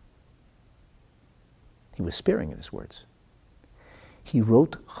words. He was sparing in his words. He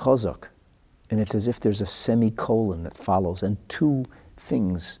wrote chazak, and it's as if there's a semicolon that follows and two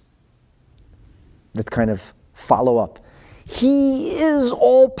things that kind of follow up. He is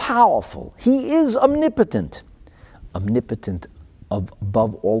all-powerful. He is omnipotent. Omnipotent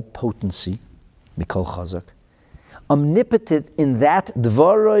above all potency, mikol chazak. Omnipotent in that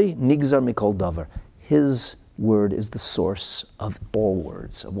dvaroi nigzar mikol davar. His word is the source of all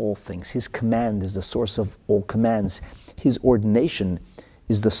words, of all things. His command is the source of all commands. His ordination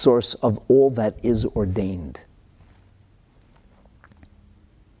is the source of all that is ordained.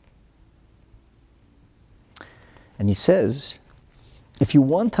 And he says, if you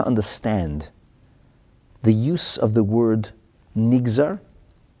want to understand the use of the word nigzar,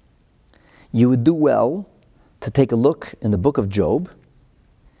 you would do well to take a look in the book of Job,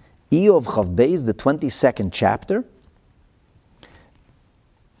 𝑑𝒂𝒓𝒕 Beis, the 22nd chapter,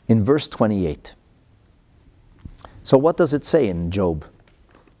 in verse 28. So what does it say in Job?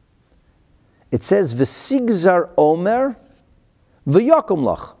 It says, V'sigzar omer v'yakum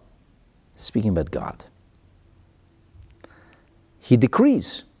lach. Speaking about God. He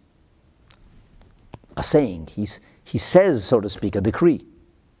decrees a saying. He says, so to speak, a decree.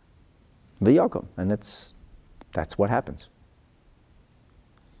 V'yakum. And that's what happens.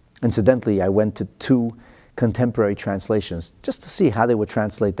 Incidentally, I went to two contemporary translations just to see how they would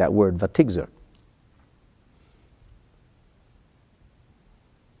translate that word, vatigzar.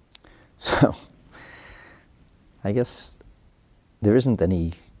 So, I guess there isn't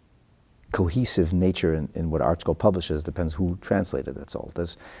any cohesive nature in what ArtScroll publishes. Depends who translated, that's all.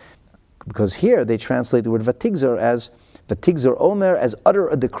 Because here they translate the word vatigzar as, vatigzar omer, as utter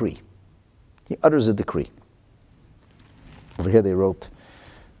a decree. He utters a decree. Over here they wrote,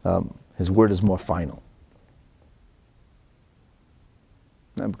 his word is more final.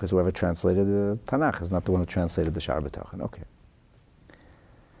 And because whoever translated the Tanakh is not the one who translated the Sha'ar HaBitachon. Okay.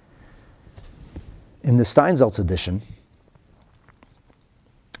 In the Steinsaltz edition,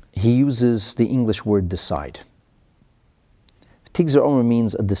 he uses the English word decide. Tigzar Omer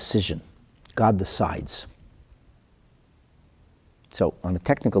means a decision. God decides. So on a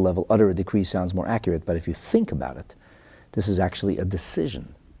technical level, utter a decree sounds more accurate, but if you think about it, this is actually a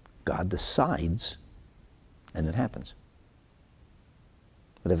decision. God decides, and it happens.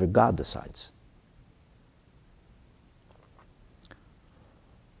 Whatever God decides.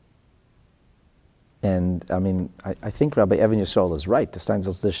 And I mean, I think Rabbi Evan Yisrael is right. The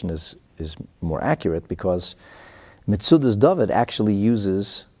Steinsaltz edition is more accurate because Metzudas David actually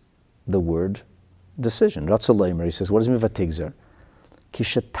uses the word decision. Ratzah, he says, what does it mean vatigzar?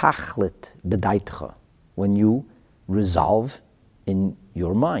 Kishetachlit b'daytcha. When you resolve in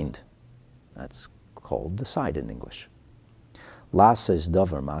your mind. That's called decide in English. La says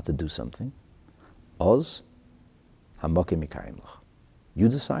davar ma, to do something. Oz hamokim mikayim lach. You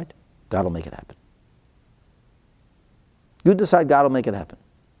decide, God will make it happen. You decide, God will make it happen.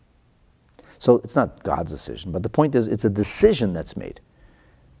 So it's not God's decision, but the point is it's a decision that's made.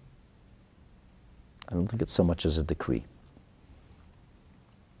 I don't think it's so much as a decree.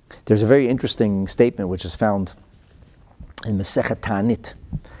 There's a very interesting statement which is found in Masechet Ta'anit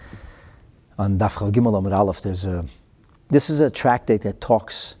on Daf Chaf Gimel Amud Aleph. This is a tractate that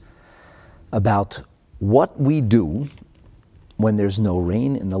talks about what we do when there's no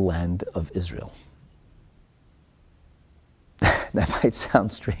rain in the land of Israel. That might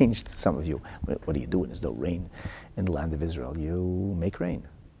sound strange to some of you. What do you do when there's no rain in the land of Israel? You make rain.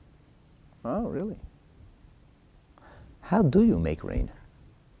 Oh, really? How do you make rain?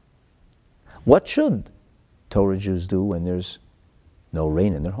 What should Torah Jews do when there's no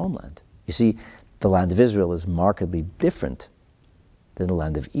rain in their homeland? You see, the land of Israel is markedly different than the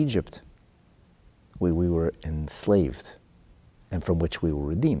land of Egypt, where we were enslaved and from which we were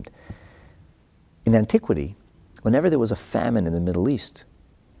redeemed. In antiquity, whenever there was a famine in the Middle East,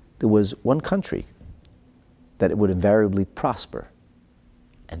 there was one country that it would invariably prosper,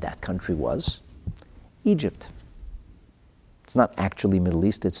 and that country was Egypt. It's not actually Middle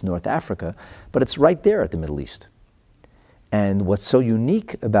East, it's North Africa, but it's right there at the Middle East. And what's so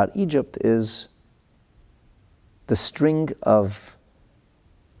unique about Egypt is the string of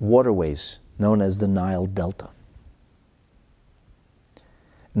waterways known as the Nile Delta.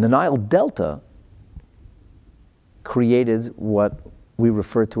 And the Nile Delta created what we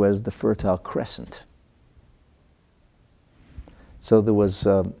refer to as the Fertile Crescent. So there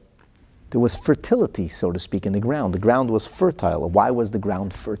was fertility, so to speak, in the ground. The ground was fertile. Why was the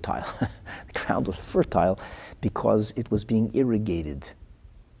ground fertile? The ground was fertile because it was being irrigated.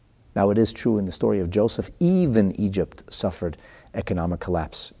 Now, it is true in the story of Joseph, even Egypt suffered economic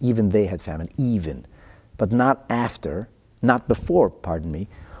collapse. Even they had famine, even. But not before, pardon me,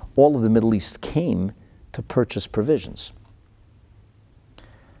 all of the Middle East came to purchase provisions.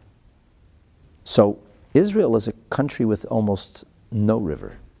 So Israel is a country with almost no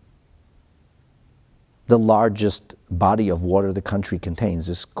river. The largest body of water the country contains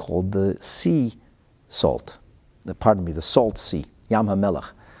is called the sea salt. The salt sea, Yam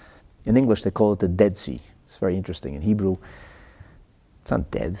HaMelech. In English, they call it the Dead Sea. It's very interesting. In Hebrew, it's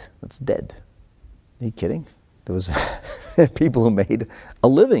not dead, it's dead. Are you kidding? There are people who made a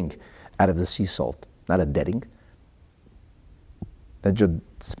living out of the sea salt, not a deading. Then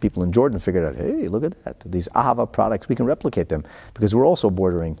people in Jordan figured out, hey, look at that. These Ahava products, we can replicate them because we're also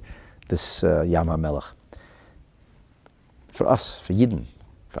bordering this Yam HaMelech. For us, for Yidden,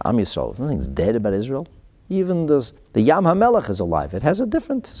 for Am Yisrael, nothing's dead about Israel. Even the Yam HaMelech is alive. It has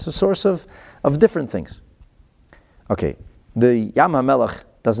it's a source of different things. Okay, the Yam HaMelech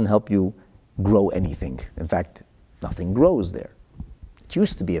doesn't help you grow anything. In fact, nothing grows there. It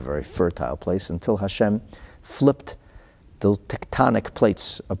used to be a very fertile place until Hashem flipped the tectonic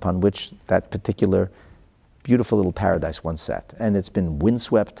plates upon which that particular beautiful little paradise once sat. And it's been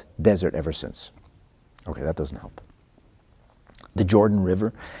windswept desert ever since. Okay, that doesn't help. The Jordan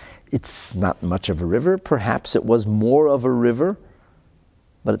River, it's not much of a river. Perhaps it was more of a river,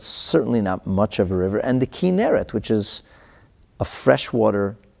 but it's certainly not much of a river. And the Kinneret, which is a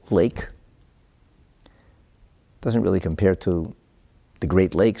freshwater lake, doesn't really compare to the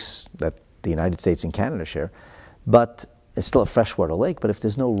Great Lakes that the United States and Canada share, but it's still a freshwater lake. But if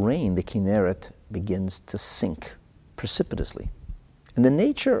there's no rain, the Kinneret begins to sink precipitously. And the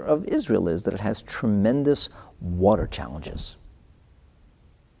nature of Israel is that it has tremendous water challenges.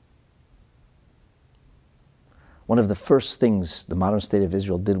 One of the first things the modern state of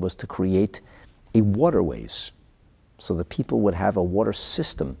Israel did was to create a waterways so that people would have a water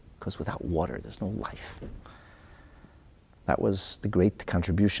system, because without water there's no life. That was the great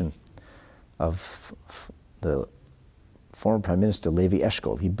contribution of the former Prime Minister Levi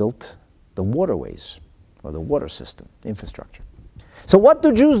Eshkol. He built the waterways, or the water system, the infrastructure. So what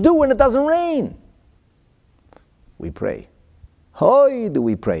do Jews do when it doesn't rain? We pray. Hoy, do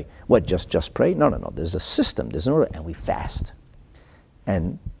we pray? What, just pray? No. There's a system, there's an order, and we fast.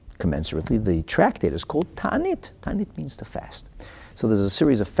 And commensurately, the tractate is called Ta'anit. Ta'anit means to fast. So there's a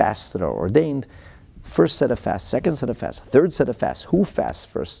series of fasts that are ordained. First set of fasts, second set of fasts, third set of fasts. Who fasts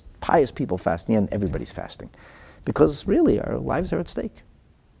first? Pious people fast. In the end, everybody's fasting. Because really, our lives are at stake.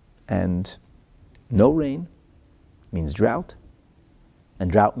 And no rain means drought. And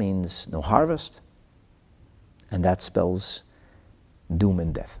drought means no harvest. And that spells doom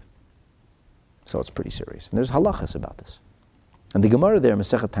and death. So it's pretty serious. And there's halachas about this. And the Gemara there,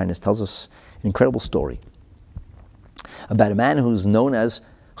 Masechet Taanis, tells us an incredible story about a man who's known as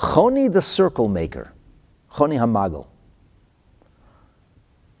Choni the circle maker, Choni HaMagel.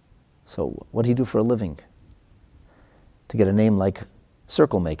 So what did he do for a living to get a name like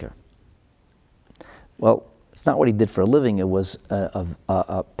circle maker? Well, it's not what he did for a living. It was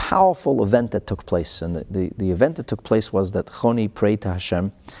a powerful event that took place. And the event that took place was that Choni prayed to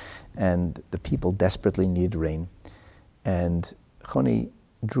Hashem, and the people desperately needed rain. And Choni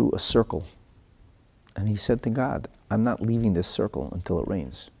drew a circle. And he said to God, I'm not leaving this circle until it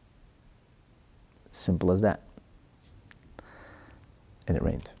rains. Simple as that. And it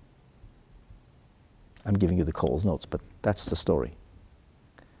rained. I'm giving you the Cole's notes, but that's the story.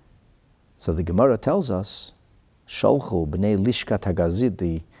 So the Gemara tells us, Sholchu b'nei lishkat hagazid,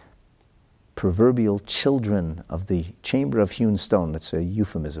 the proverbial children of the chamber of hewn stone. That's a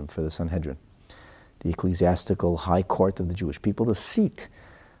euphemism for the Sanhedrin, the ecclesiastical high court of the Jewish people, the seat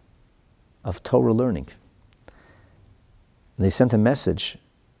of Torah learning. And they sent a message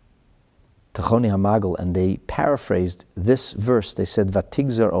to Choni HaMagel, and they paraphrased this verse. They said,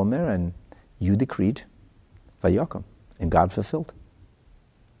 Vatigzar Omer, and you decreed, Vayakom, and God fulfilled.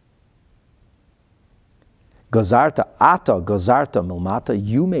 Gozarta ata, gozarta milmata,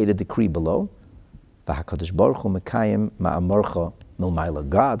 you made a decree below. �H𝐻𝐻𝐵 𝑚ekayim ma'amorcha milmayla.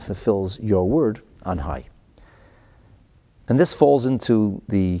 God fulfills your word on high. And this falls into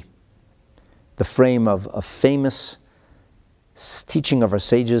the frame of a famous teaching of our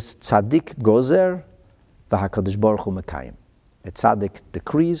sages, tzaddik gozer, �H𝐻𝐻 mekayim. A tzaddik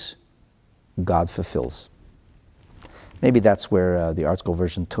decrees, God fulfills. Maybe that's where the ArtScroll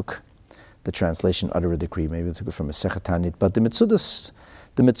version took the translation, utter a decree. Maybe they took it from a Masechet Tanit. But the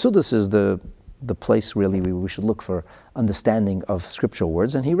Mitzudas is the place really we should look for understanding of scriptural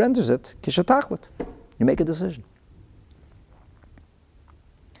words, and he renders it kishatachlit. You make a decision.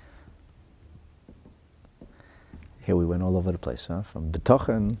 Here we went all over the place, huh? From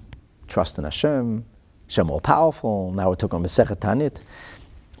Bitachon, trust in Hashem, Hashem all powerful. Now we're talking about Masechet Tanit.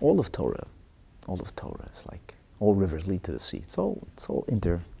 All of Torah is like all rivers lead to the sea. It's all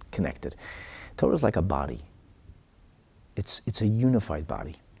interconnected. Torah is like a body. It's a unified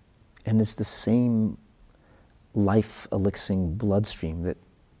body. And it's the same life-elixing bloodstream that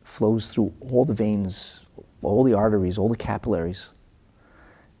flows through all the veins, all the arteries, all the capillaries.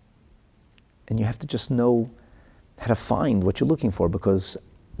 And you have to just know how to find what you're looking for, because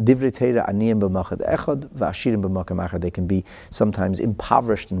divrei Torah aniyim b'machad echad v'ashirim b'makam achar. They can be sometimes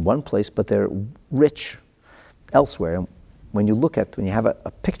impoverished in one place, but they're rich elsewhere. And when you have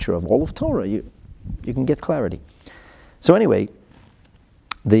a picture of all of Torah, you can get clarity. So anyway,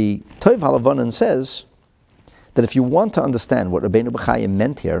 the Tov HaLavanan says that if you want to understand what Rabbeinu Bachaya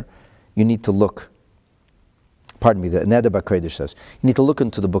meant here, you need to look, the Neder BaKodesh says, you need to look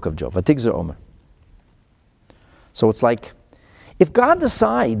into the book of Job. Vatigzer Omer. So it's like, if God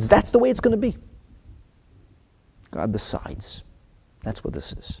decides, that's the way it's going to be. God decides. That's what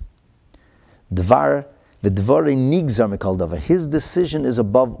this is. Dvar, the Dvare Nigzar Mikal Davar. His decision is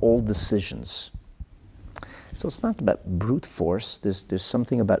above all decisions. So it's not about brute force. There's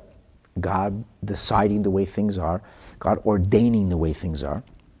something about God deciding the way things are, God ordaining the way things are.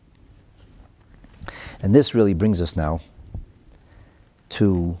 And this really brings us now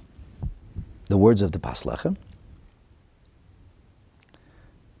to the words of the Pas Lechem.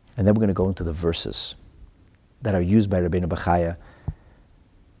 And then we're going to go into the verses that are used by Rabbeinu Bachaya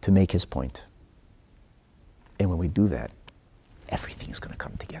to make his point. And when we do that, everything is going to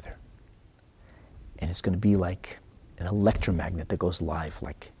come together. And it's going to be like an electromagnet that goes live,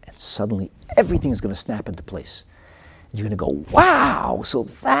 and suddenly everything is going to snap into place. And you're going to go, wow, so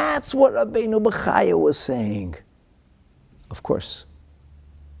that's what Rabbeinu Bachaya was saying. Of course,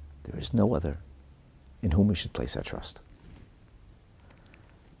 there is no other in whom we should place our trust.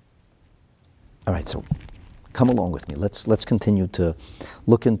 All right, so come along with me. Let's continue to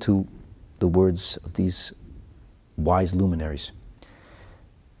look into the words of these wise luminaries.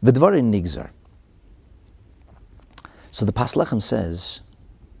 V'dvarim nigzar. So the Pas Lechem says,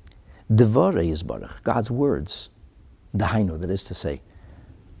 Dvarei Yisbarach, God's words, Dahainu, that is to say,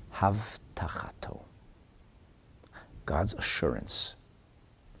 Havtachato, God's assurance,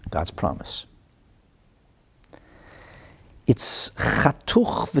 God's promise. It's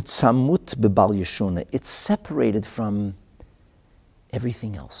chatuch v'tzamut bebal yeshuna. It's separated from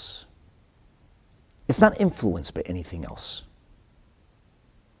everything else. It's not influenced by anything else.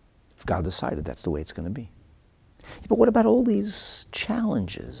 If God decided, that's the way it's going to be. But what about all these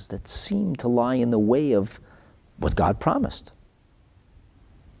challenges that seem to lie in the way of what God promised?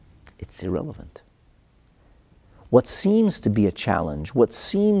 It's irrelevant. What seems to be a challenge, what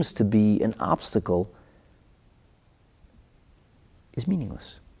seems to be an obstacle, is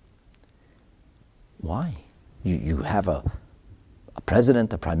meaningless. Why? You have a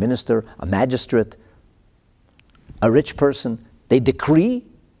president, a prime minister, a magistrate, a rich person. They decree,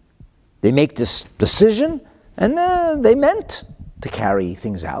 they make this decision, and they meant to carry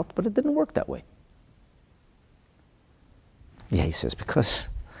things out, but it didn't work that way. Yeah, he says, because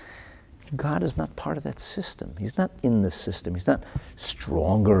God is not part of that system. He's not in the system. He's not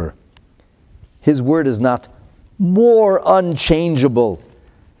stronger. His word is not more unchangeable.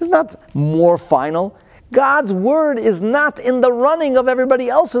 It's not more final. God's word is not in the running of everybody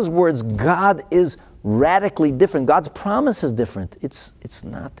else's words. God is radically different. God's promise is different. It's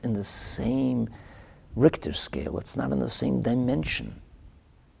not in the same Richter scale. It's not in the same dimension.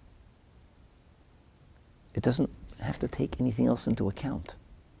 It doesn't have to take anything else into account.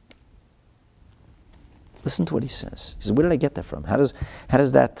 Listen to what he says. He says, where did I get that from? How does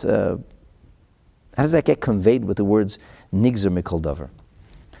that get conveyed with the words nigzer mikol davar?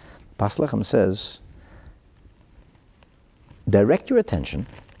 Pas Lechem says, direct your attention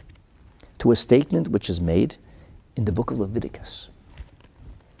to a statement which is made in the book of Leviticus.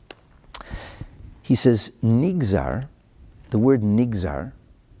 He says, nigzar, the word nigzar,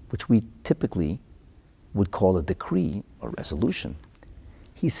 which we typically would call a decree or resolution,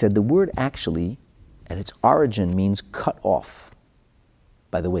 he said the word actually, at its origin, means cut off.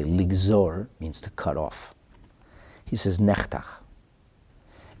 By the way, ligzor means to cut off. He says nechtach.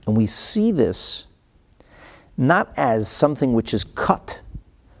 And we see this not as something which is cut,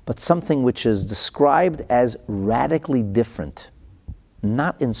 but something which is described as radically different,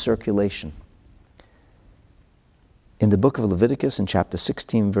 not in circulation. In the book of Leviticus, in chapter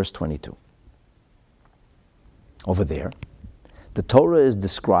 16, verse 22. Over there, the Torah is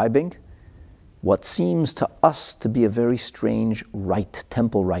describing what seems to us to be a very strange rite,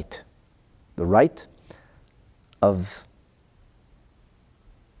 temple rite. The rite of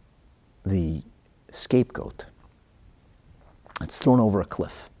the scapegoat. It's thrown over a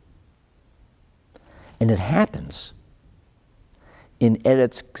cliff. And it happens in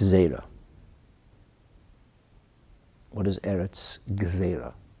Eretz Gzeira. What is Eretz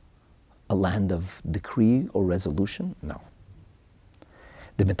Gzeira? A land of decree or resolution? No.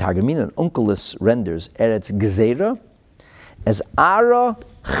 The Metargamin and Onkelos renders Eretz Gzeira as Ara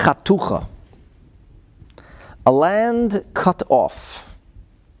Chatucha, a land cut off.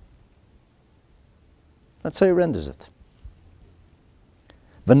 That's how he renders it.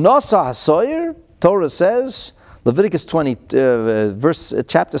 V'nosa hasoyer, Torah says, Leviticus 20,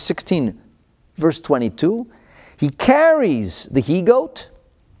 chapter 16, verse 22, he carries the he-goat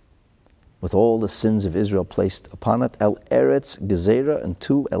with all the sins of Israel placed upon it, El Eretz Gzeira, and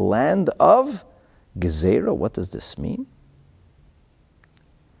to a land of Gzeira. What does this mean?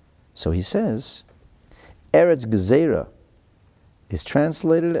 So he says, Eretz Gzeira is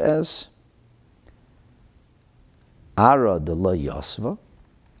translated as Ara de la Yosva,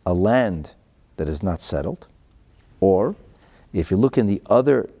 a land that is not settled. Or, if you look in the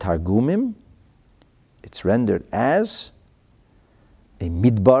other Targumim, it's rendered as a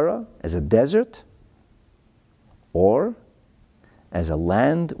midbara, as a desert, or as a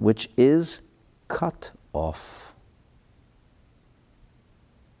land which is cut off.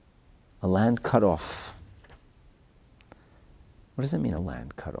 A land cut off. What does it mean, a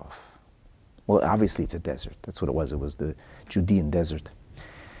land cut off? Well, obviously it's a desert. That's what it was. It was the Judean desert.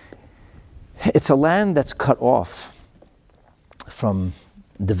 It's a land that's cut off from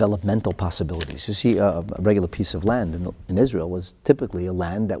developmental possibilities. You see, a regular piece of land in Israel was typically a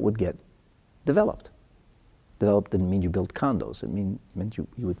land that would get developed. Developed didn't mean you built condos. It meant you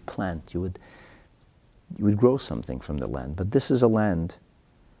would plant, you would grow something from the land. But this is a land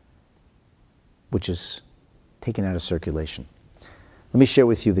which is taken out of circulation. Let me share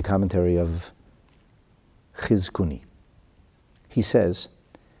with you the commentary of Chizkuni. He says,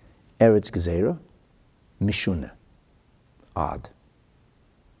 Eretz Gzeira, mishuna, odd,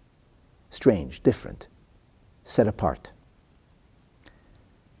 strange, different, set apart.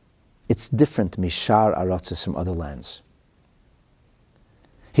 It's different, mishar aratzis, from other lands.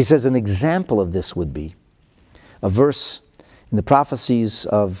 He says an example of this would be a verse in the prophecies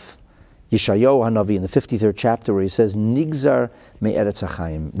of Yeshayahu Hanavi in the 53rd chapter, where he says, Nigzar me Eretz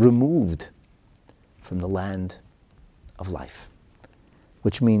HaChaim, removed from the land of life,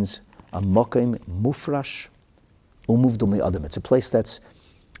 which means a mokim mufrash umuvdu me'adam. It's a place that's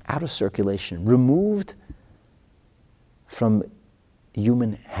out of circulation, removed from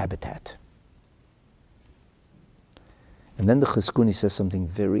human habitat. And then the Chizkuni says something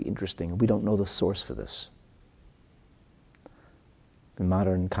very interesting. We don't know the source for this. The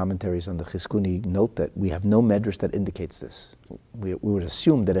modern commentaries on the Chizkuni note that we have no medrash that indicates this. We would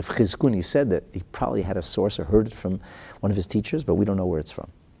assume that if Chizkuni said that, he probably had a source or heard it from one of his teachers, but we don't know where it's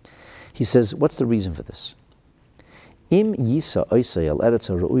from. He says, what's the reason for this? Im yisa oisay al eretz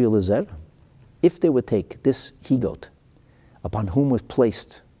ha'ra'uya lezer, if they would take this he-goat, upon whom was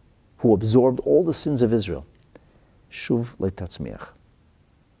placed, who absorbed all the sins of Israel, shuv le'tatzmiach,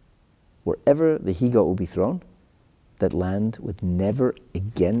 wherever the he-goat will be thrown, that land would never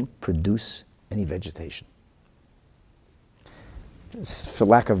again produce any vegetation. For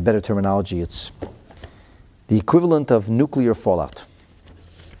lack of better terminology, it's the equivalent of nuclear fallout.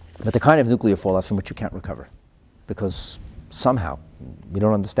 But the kind of nuclear fallout from which you can't recover. Because somehow, we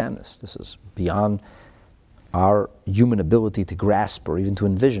don't understand this. This is beyond our human ability to grasp or even to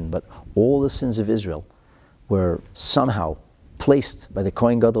envision. But all the sins of Israel were somehow placed by the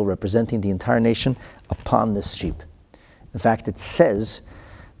Kohen Gadol, representing the entire nation, upon this sheep. In fact, it says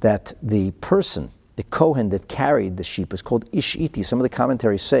that the person, the Kohen that carried the sheep, is called Ish Iti. Some of the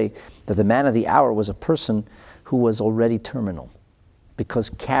commentaries say that the man of the hour was a person who was already terminal, because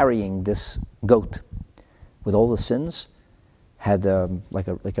carrying this goat with all the sins had like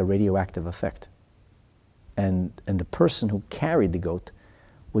a radioactive effect. and the person who carried the goat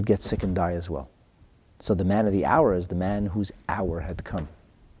would get sick and die as well. So the man of the hour is the man whose hour had come.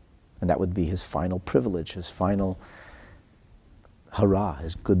 And that would be his final privilege, his final hurrah,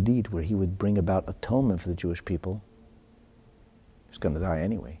 his good deed, where he would bring about atonement for the Jewish people. He was going to die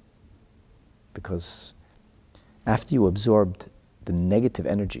anyway. Because after you absorbed the negative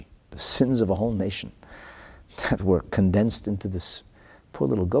energy, the sins of a whole nation that were condensed into this poor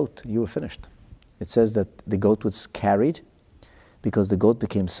little goat, you were finished. It says that the goat was carried because the goat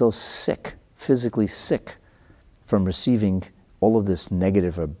became so sick, physically sick, from receiving all of this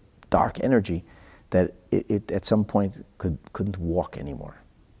negative or dark energy that it at some point couldn't walk anymore.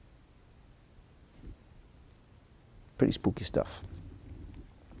 Pretty spooky stuff.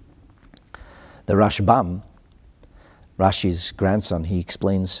 The Rashbam, Rashi's grandson, he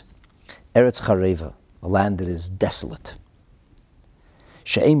explains, Eretz Chareva, a land that is desolate.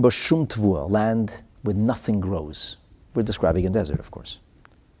 She'ein bo shum tvuah, a land where nothing grows. We're describing a desert, of course.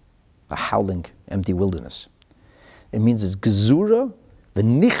 A howling, empty wilderness. It means it's gezura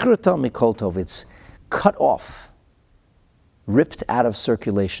v'nichrata mikol tov. It's cut off, ripped out of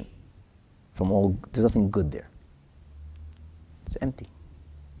circulation from all, there's nothing good there. It's empty,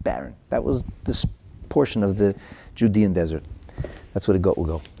 barren. That was this portion of the Judean desert. That's where the goat will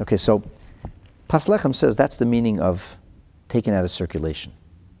go. Okay, so Pas Lechem says that's the meaning of taken out of circulation.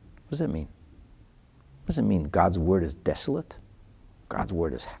 What does that mean? What does it mean? God's word is desolate? God's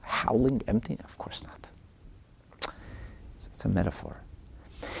word is howling, empty? Of course not. It's a metaphor.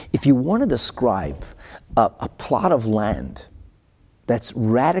 If you want to describe a plot of land that's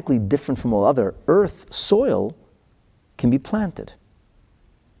radically different from all other, earth, soil can be planted.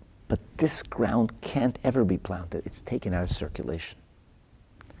 But this ground can't ever be planted. It's taken out of circulation.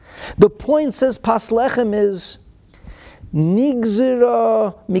 The point, says Pas Lechem, is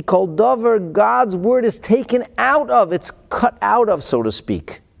Nigzira mikol davar, God's word is taken out of, it's cut out of, so to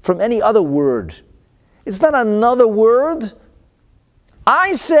speak, from any other word. It's not another word.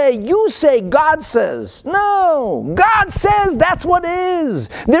 I say, you say, God says. No, God says, that's what is.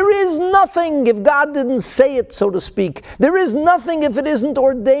 There is nothing if God didn't say it, so to speak. There is nothing if it isn't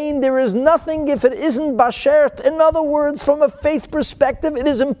ordained. There is nothing if it isn't bashert. In other words, from a faith perspective, it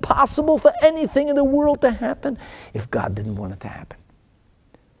is impossible for anything in the world to happen if God didn't want it to happen.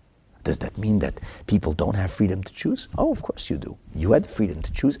 Does that mean that people don't have freedom to choose? Oh, of course you do. You had the freedom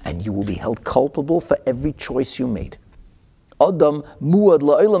to choose, and you will be held culpable for every choice you made. Adam muad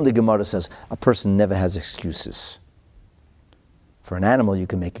la'olam, the Gemara says, a person never has excuses. For an animal, you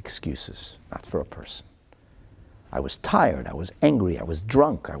can make excuses, not for a person. I was tired, I was angry, I was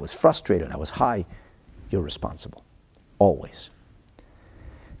drunk, I was frustrated, I was high. You're responsible, always.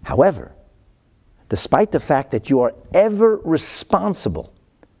 However, despite the fact that you are ever responsible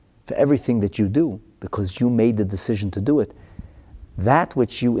for everything that you do, because you made the decision to do it, that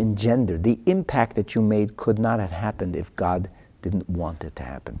which you engendered, the impact that you made, could not have happened if God didn't want it to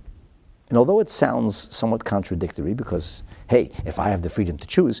happen. And although it sounds somewhat contradictory, because, hey, if I have the freedom to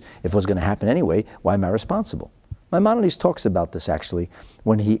choose, if it was going to happen anyway, why am I responsible? Maimonides talks about this actually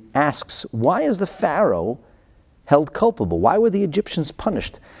when he asks, why is the Pharaoh held culpable? Why were the Egyptians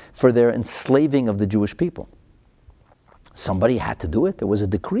punished for their enslaving of the Jewish people? Somebody had to do it. There was a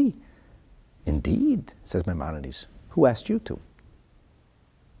decree. Indeed, says Maimonides. Who asked you to?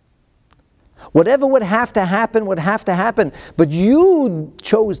 Whatever would have to happen, but you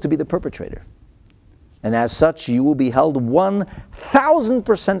chose to be the perpetrator. And as such, you will be held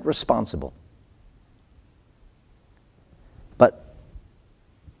 1,000% responsible. But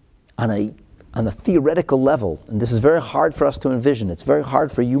on a theoretical level, and this is very hard for us to envision, it's very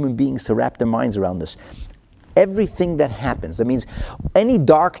hard for human beings to wrap their minds around this. Everything that happens, that means any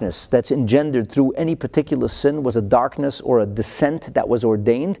darkness that's engendered through any particular sin was a darkness or a descent that was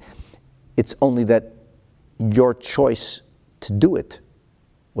ordained. It's only that your choice to do it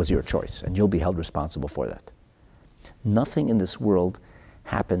was your choice, and you'll be held responsible for that. Nothing in this world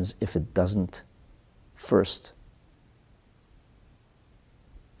happens if it doesn't first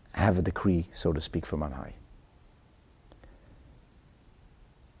have a decree, so to speak, from on high.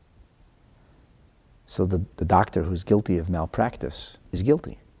 So the doctor who's guilty of malpractice is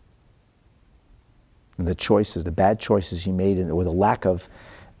guilty. And the choices, the bad choices he made, or the lack of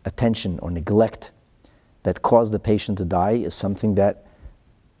attention or neglect that caused the patient to die, is something that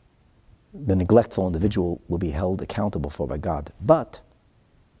the neglectful individual will be held accountable for by God. But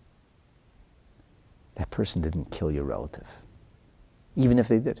that person didn't kill your relative, even if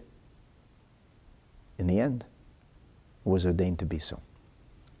they did. In the end, it was ordained to be so.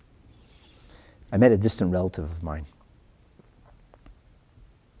 I met a distant relative of mine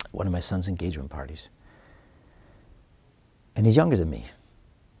at one of my son's engagement parties. And he's younger than me.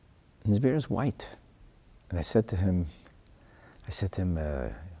 And his beard is white. And I said to him,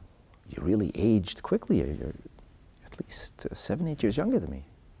 you really aged quickly. You're at least 7, 8 years younger than me.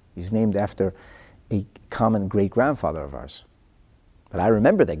 He's named after a common great-grandfather of ours. But I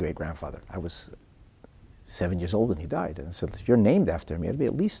remember that great-grandfather. I was 7 years old when he died. And I said, if you're named after him, you had to be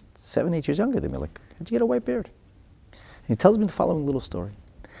at least 7, 8 years younger than me. Like, how'd you get a white beard? And he tells me the following little story.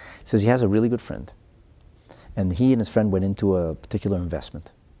 He says he has a really good friend. And he and his friend went into a particular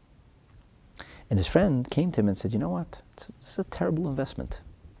investment. And his friend came to him and said, you know what? This is a terrible investment.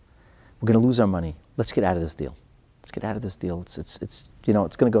 We're going to lose our money. Let's get out of this deal. Let's get out of this deal. It's going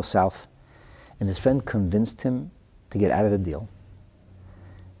to go south. And his friend convinced him to get out of the deal.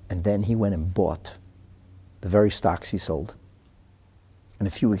 And then he went and bought the very stocks he sold. And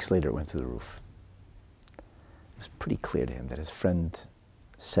a few weeks later, it went through the roof. It was pretty clear to him that his friend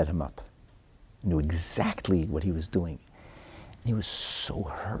set him up, knew exactly what he was doing. And he was so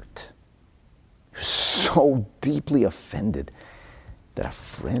hurt. He was so deeply offended that a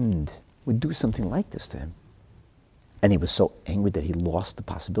friend would do something like this to him. And he was so angry that he lost the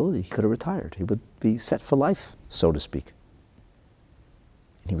possibility. He could have retired. He would be set for life, so to speak.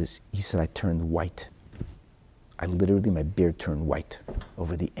 And he said, I turned white. My beard turned white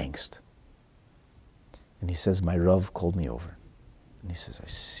over the angst. And he says, my Rav called me over. And he says, I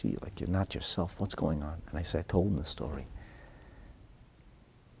see, like you're not yourself. What's going on? And I said, I told him the story.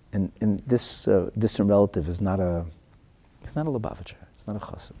 And this distant relative is not a Lubavitcher. It's not a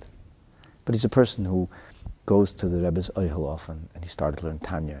chassid. But he's a person who goes to the Rebbe's Oyhel often, and he started to learn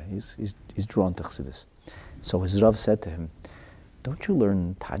Tanya. He's drawn to Chassidus. So his Rav said to him, don't you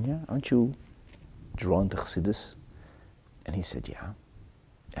learn Tanya? Aren't you drawn to Chassidus? And he said, yeah,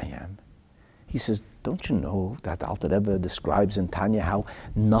 I am. He says, don't you know that the Alter Rebbe describes in Tanya how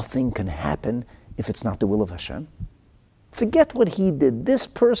nothing can happen if it's not the will of Hashem? Forget what he did. This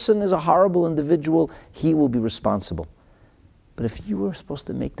person is a horrible individual. He will be responsible. But if you were supposed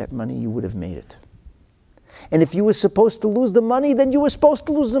to make that money, you would have made it. And if you were supposed to lose the money, then you were supposed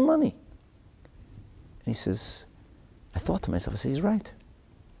to lose the money. And he says, I thought to myself, I said, he's right.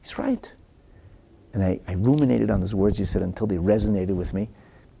 He's right. And I ruminated on those words he said until they resonated with me.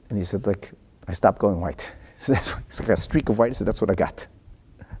 And he said, like, I stopped going white. It's like a streak of white. He said, that's what I got.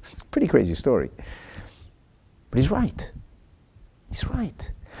 It's a pretty crazy story. But he's right. He's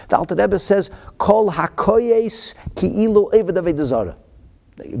right. The Alter Rebbe says, Kol hakoyes ki'ilu eved avodah zarah.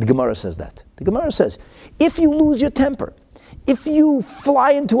 The Gemara says that. The Gemara says, if you lose your temper, if you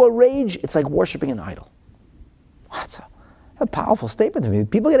fly into a rage, it's like worshiping an idol. That's a powerful statement to me.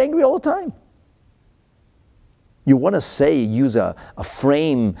 People get angry all the time. You want to use a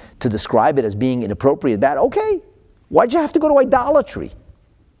frame to describe it as being inappropriate, bad. Okay. Why'd you have to go to idolatry?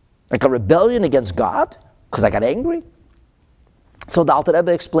 Like a rebellion against God? Because I got angry? So the Alter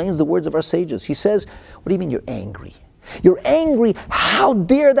Rebbe explains the words of our sages. He says, what do you mean you're angry? You're angry, how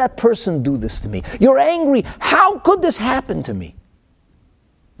dare that person do this to me? You're angry, how could this happen to me?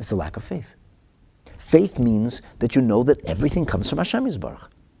 It's a lack of faith. Faith means that you know that everything comes from Hashem Yisbarach.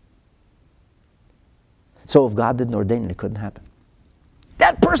 So if God didn't ordain it, it couldn't happen.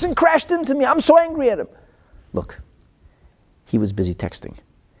 That person crashed into me, I'm so angry at him. Look, he was busy texting.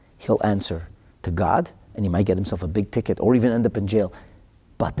 He'll answer to God, and he might get himself a big ticket or even end up in jail.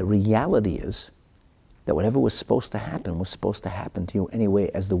 But the reality is that whatever was supposed to happen to you anyway.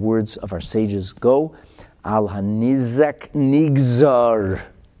 As the words of our sages go, Al hanizak nigzar.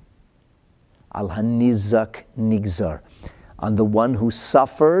 Al hanizak nigzar. On the one who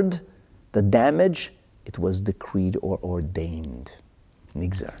suffered the damage, it was decreed or ordained.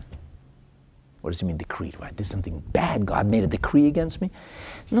 Nigzar. What does it mean, decreed? Right? There's something bad. God made a decree against me?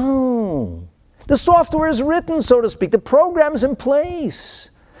 No. The software is written, so to speak. The program's in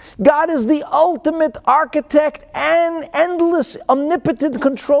place. God is the ultimate architect and endless, omnipotent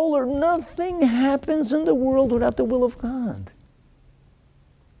controller. Nothing happens in the world without the will of God.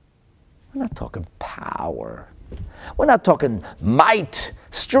 We're not talking power. We're not talking might,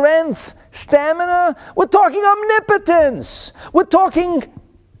 strength, stamina. We're talking omnipotence. We're talking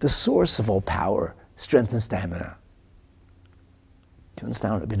the source of all power, strength, and stamina. Do you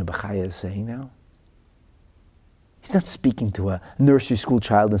understand what Rabbeinu Bachaya is saying now? He's not speaking to a nursery school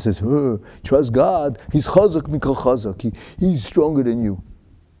child and says, oh, trust God, he's chazak mikol chazak, he's stronger than you.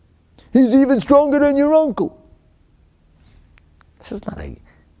 He's even stronger than your uncle. This is not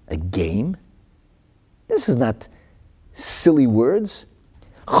a game. This is not silly words.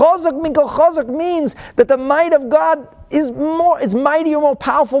 Chazak mikol chazak means that the might of God is mightier, more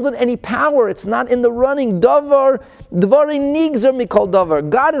powerful than any power. It's not in the running. Dvarim nigzar mikol davar.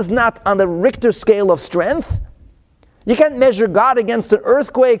 God is not on the Richter scale of strength. You can't measure God against an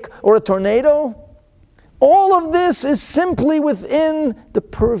earthquake or a tornado. All of this is simply within the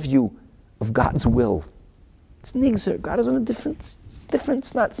purview of God's will. It's nigzer. God is in a different, it's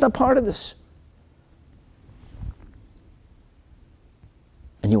different. It's not part of this.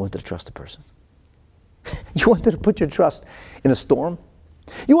 And you wanted to trust a person. You wanted to put your trust in a storm.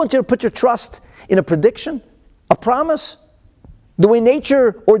 You wanted to put your trust in a prediction, a promise, the way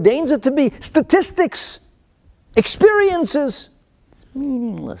nature ordains it to be, statistics, experiences. It's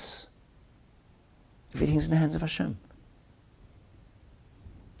meaningless. Everything's in the hands of Hashem.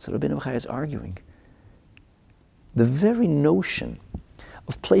 So Rabbeinu Bachaya is arguing. The very notion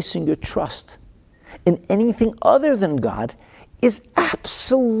of placing your trust in anything other than God is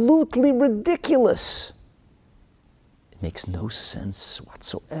absolutely ridiculous. It makes no sense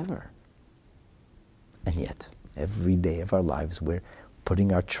whatsoever. And yet, every day of our lives, we're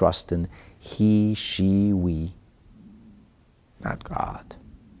putting our trust in he, she, we, not God.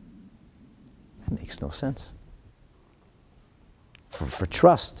 That makes no sense. For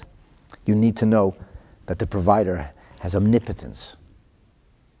trust, you need to know that the provider has omnipotence.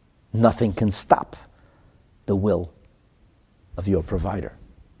 Nothing can stop the will of your provider.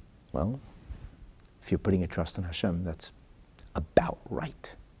 Well, if you're putting your trust in Hashem, that's about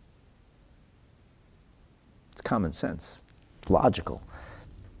right. It's common sense, it's logical,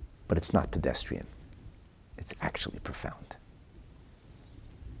 but it's not pedestrian. It's actually profound.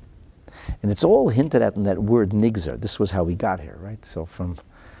 And it's all hinted at in that word nigzer. This was how we got here, right? So from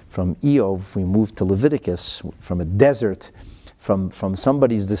Eov, we moved to Leviticus, from a desert, from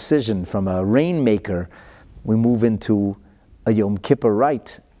somebody's decision, from a rainmaker, we move into a Yom Kippur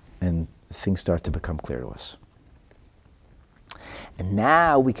rite, and things start to become clear to us. And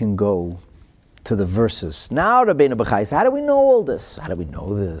now we can go to the verses. Now Rabbeinu Bachaya says, how do we know all this? How do we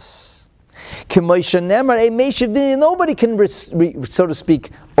know this? Nobody can, so to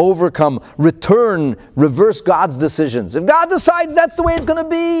speak, overcome, return, reverse God's decisions. If God decides, that's the way it's going to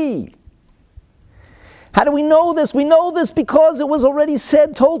be. How do we know this? We know this because it was already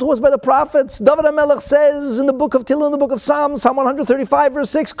said, told to us by the prophets. David HaMelech says in the book of Tehillim, in the book of Psalms, Psalm 135, verse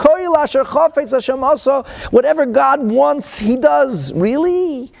 6, whatever God wants, He does.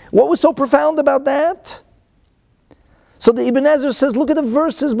 Really? What was so profound about that? So the Ibn Ezra says, look at the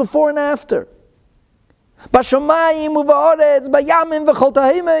verses before and after. We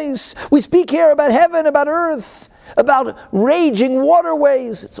speak here about heaven, about earth, about raging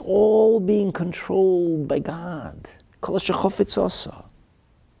waterways. It's all being controlled by God. What's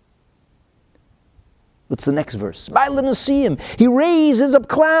the next verse? He raises up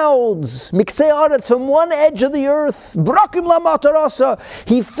clouds from one edge of the earth.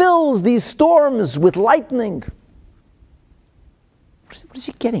 He fills these storms with lightning. What is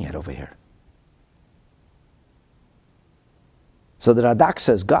he getting at over here? So the Radak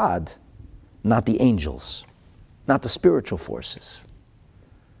says God, not the angels, not the spiritual forces.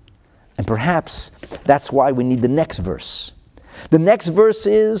 And perhaps that's why we need the next verse. The next verse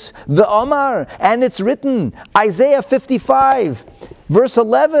is the Omar, and it's written, Isaiah 55, verse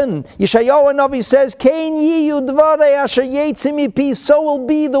 11. Yeshayahu Navi says, Kein yiyu dvarei asher yetzi mipi, so will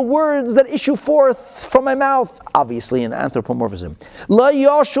be the words that issue forth from my mouth. Obviously in anthropomorphism. La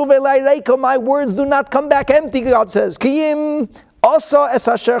yoshuv elai reiko, my words do not come back empty, God says. Kiyim asa es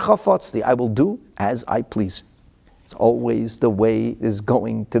asher 𝐏𝐻𝐿. I will do as I please. It's always the way it is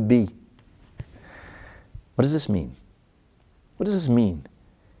going to be. What does this mean? What does this mean?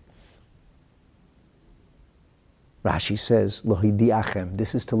 Rashi says, 𝑙'hidiachem.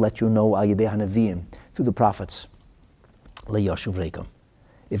 This is to let you know al yedei hanavim, through the prophets. Le'yoshuv reikom.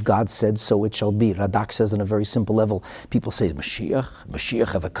 If God said, so it shall be. Radak says on a very simple level. People say,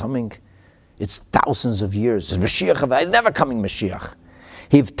 Mashiach ever coming? It's thousands of years. Is Mashiach ever? It's never coming, Mashiach.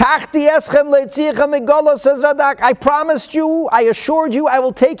 𝐵𝒐𝒂𝒓𝒕 says Radak, I promised you, I assured you, I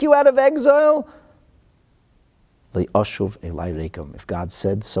will take you out of exile. Le'ashuv elai reikom. If God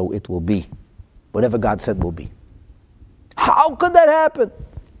said, so it will be. Whatever God said will be. How could that happen?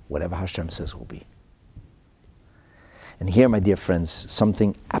 Whatever Hashem says will be. And here, my dear friends,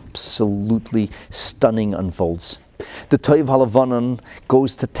 something absolutely stunning unfolds. The Toiv HaLevanon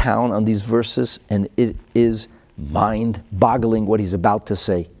goes to town on these verses, and it is mind-boggling what he's about to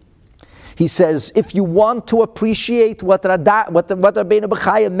say. He says, if you want to appreciate what Rabbeinu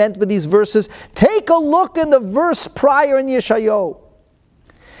Bachaya meant with these verses, take a look in the verse prior in Yeshayahu.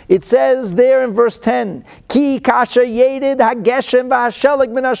 It says there in verse 10, Ki kasher yedid hageshem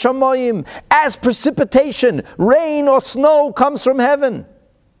v'hashelik min hashamayim, as precipitation, rain or snow comes from heaven.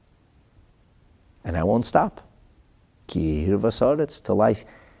 And I won't stop. Ki hir v'saretz, till I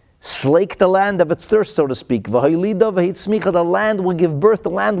slake the land of its thirst, so to speak. 𝐾𝐻𝐼𝐄𝐑𝐅𝐔𝐋, the land will give birth, the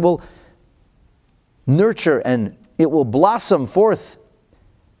land will nurture, and it will blossom forth.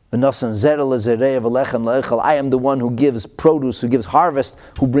 I am the one who gives produce, who gives harvest,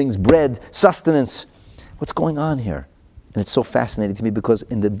 who brings bread, sustenance. What's going on here? And it's so fascinating to me because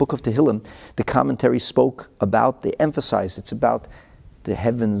in the book of Tehillim, the commentary spoke about, they emphasized, it's about the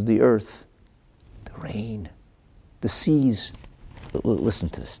heavens, the earth, the rain, the seas. Listen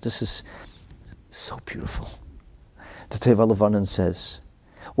to this. This is so beautiful. The Teva Levanon says,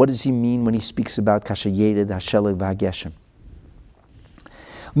 what does he mean when he speaks about Kashayedid, Hashelek, V'Hageshem?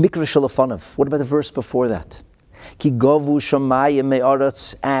 Mikra Shalafanav. What about the verse before that? Ki govu shamayim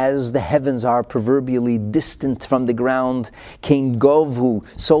me'aretz, as the heavens are proverbially distant from the ground. Kein govu,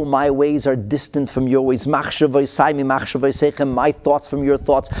 so my ways are distant from your ways. Machshavosai mi machshavosechem, my thoughts from your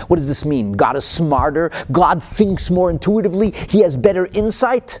thoughts. What does this mean? God is smarter. God thinks more intuitively. He has better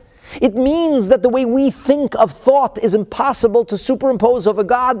insight. It means that the way we think of thought is impossible to superimpose over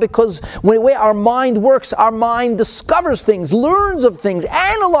God, because when the way our mind works, our mind discovers things, learns of things,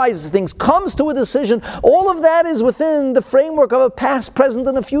 analyzes things, comes to a decision. All of that is within the framework of a past, present,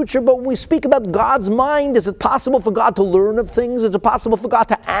 and a future. But when we speak about God's mind, is it possible for God to learn of things? Is it possible for God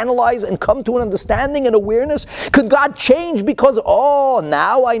to analyze and come to an understanding and awareness? Could God change because, oh,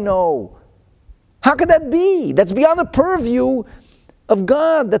 now I know? How could that be? That's beyond the purview of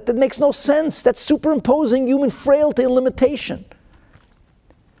God. That makes no sense. That's superimposing human frailty and limitation.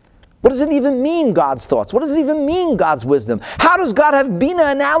 What does it even mean, God's thoughts? What does it even mean, God's wisdom? How does God have Bina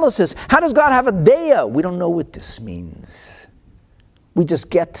analysis? How does God have a Deya? We don't know what this means. We just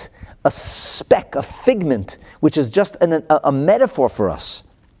get a speck, a figment, which is just a metaphor for us.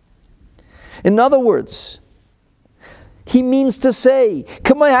 In other words, he means to say,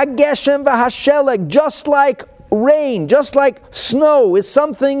 just like rain, just like snow is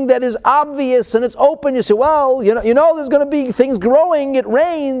something that is obvious and it's open. You say, well, you know there's going to be things growing. It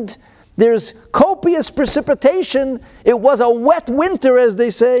rained. There's copious precipitation. It was a wet winter, as they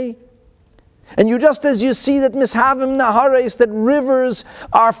say. And just as you see that mishavim nahares, that rivers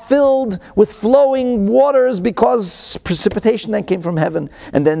are filled with flowing waters because precipitation that came from heaven.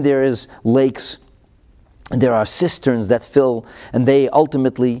 And then there is lakes, and there are cisterns that fill, and they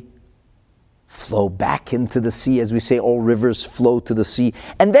ultimately flow back into the sea. As we say, all rivers flow to the sea.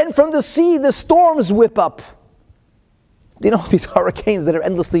 And then from the sea, the storms whip up. You know, these hurricanes that are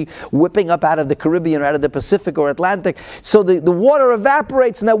endlessly whipping up out of the Caribbean or out of the Pacific or Atlantic. So the water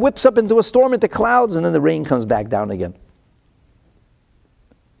evaporates and that whips up into a storm, into clouds, and then the rain comes back down again.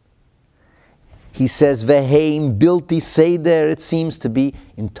 He says, Veheim bilti seder, it seems to be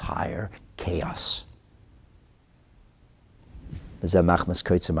entire chaos.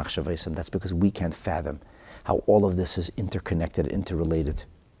 That's because we can't fathom how all of this is interconnected, interrelated.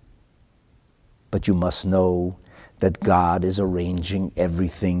 But you must know that God is arranging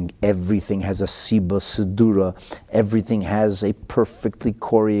everything. Everything has a siba sedura. Everything has a perfectly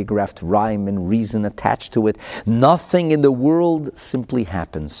choreographed rhyme and reason attached to it. Nothing in the world simply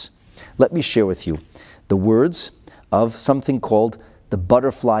happens. Let me share with you the words of something called the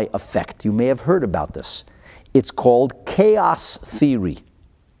butterfly effect. You may have heard about this. It's called chaos theory.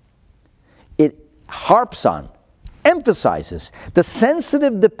 It harps on, emphasizes the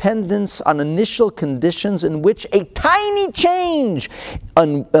sensitive dependence on initial conditions in which a tiny change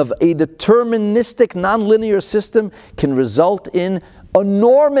of a deterministic nonlinear system can result in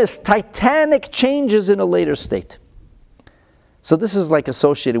enormous, titanic changes in a later state. So this is like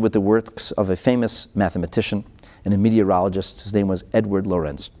associated with the works of a famous mathematician and a meteorologist. His name was Edward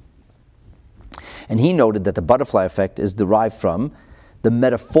Lorenz. And he noted that the butterfly effect is derived from the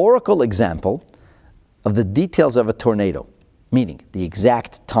metaphorical example of the details of a tornado, meaning the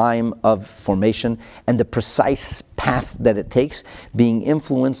exact time of formation and the precise path that it takes being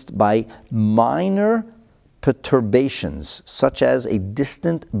influenced by minor perturbations, such as a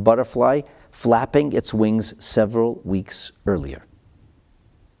distant butterfly flapping its wings several weeks earlier.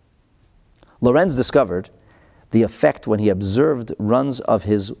 Lorenz discovered the effect when he observed runs of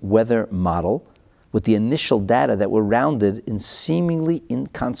his weather model with the initial data that were rounded in seemingly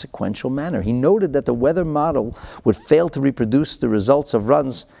inconsequential manner. He noted that the weather model would fail to reproduce the results of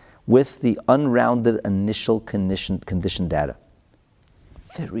runs with the unrounded initial condition data.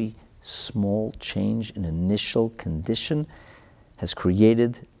 Very small change in initial condition has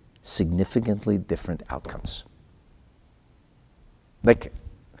created significantly different outcomes. Like,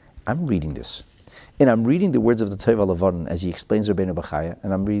 I'm reading this, and I'm reading the words of the Teva Levanon as he explains Rabbeinu Bachaya,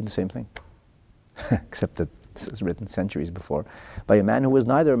 and I'm reading the same thing. Except that this was written centuries before by a man who was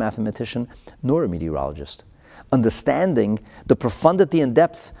neither a mathematician nor a meteorologist. understanding the profundity and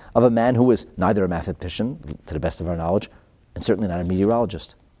depth of a man who is neither a mathematician, to the best of our knowledge, and certainly not a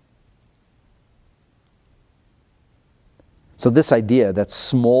meteorologist. So this idea that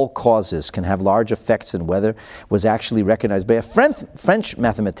small causes can have large effects in weather was actually recognized by a French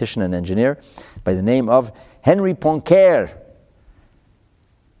mathematician and engineer by the name of Henri Poincaré.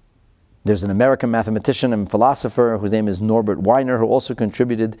 There's an American mathematician and philosopher whose name is Norbert Wiener, who also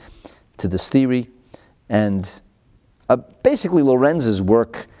contributed to this theory. And basically Lorenz's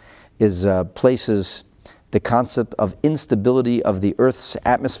work places the concept of instability of the Earth's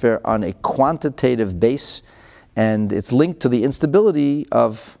atmosphere on a quantitative base, and it's linked to the instability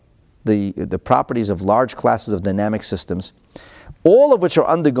of the properties of large classes of dynamic systems, all of which are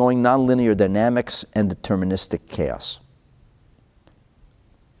undergoing nonlinear dynamics and deterministic chaos.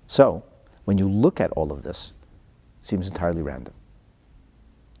 So, when you look at all of this, it seems entirely random.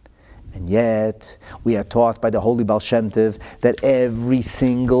 And yet, we are taught by the holy Baal Shem Tov that every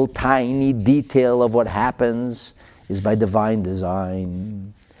single tiny detail of what happens is by divine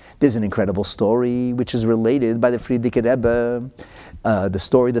design. There's an incredible story which is related by the 𝑑𝒂𝒓𝒕 Rebbe, the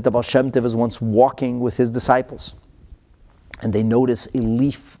story that the Baal Shem Tov was once walking with his disciples, and they notice a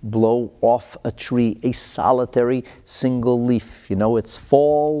leaf blow off a tree, a solitary single leaf. You know, it's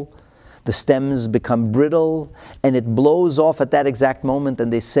fall, the stems become brittle, and it blows off at that exact moment,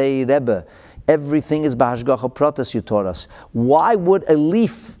 and they say, Rebbe, everything is b'hashgacha pratis, you taught us. Why would a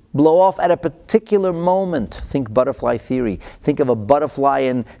leaf blow off at a particular moment? Think butterfly theory. Think of a butterfly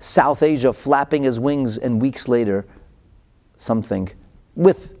in South Asia flapping his wings, and weeks later, something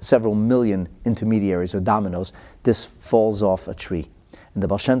with several million intermediaries or dominoes, this falls off a tree. And the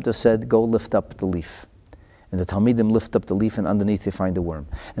Baal Shem Tov said, go lift up the leaf. And the Talmidim lift up the leaf, and underneath they find a worm.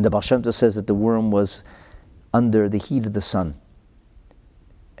 And the Baal Shem Tov says that the worm was under the heat of the sun,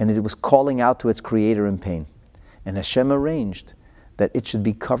 and it was calling out to its creator in pain. And Hashem arranged that it should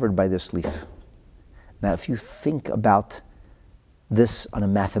be covered by this leaf. Now, if you think about this on a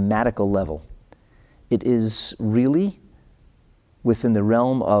mathematical level, it is really within the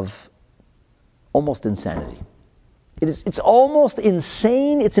realm of almost insanity. It's almost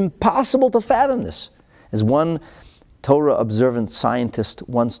insane. It's impossible to fathom this. As one Torah-observant scientist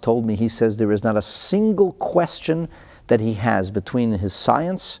once told me, he says there is not a single question that he has between his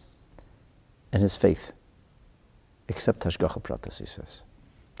science and his faith, except hashgacha pratis, he says.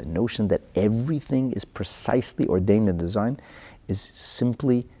 The notion that everything is precisely ordained and designed is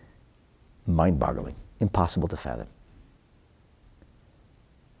simply mind-boggling, impossible to fathom.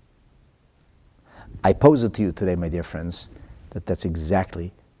 I pose it to you today, my dear friends, that that's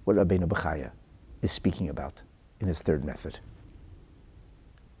exactly what Rabbeinu Bachaya is speaking about in his third method.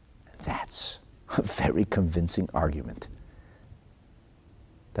 And that's a very convincing argument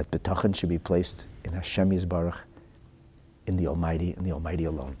that Bitachon should be placed in Hashem Yisbarach, in the Almighty and the Almighty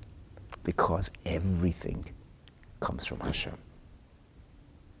alone, because everything comes from Hashem.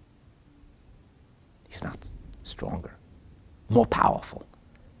 He's not stronger, more powerful,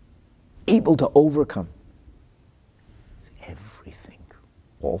 able to overcome. It's everything.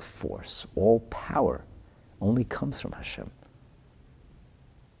 All force, all power only comes from Hashem.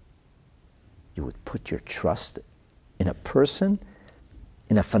 You would put your trust in a person,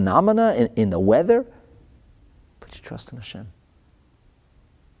 in a phenomena, in the weather. Put your trust in Hashem.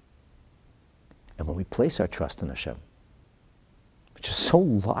 And when we place our trust in Hashem, which is so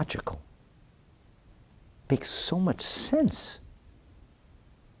logical, makes so much sense,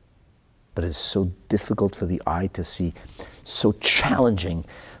 but it's so difficult for the eye to see, so challenging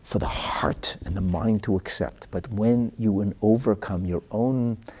for the heart and the mind to accept. But when you overcome your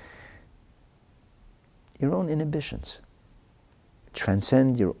own inhibitions,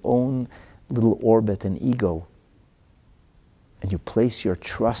 transcend your own little orbit and ego, and you place your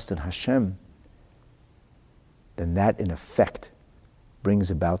trust in Hashem, then that in effect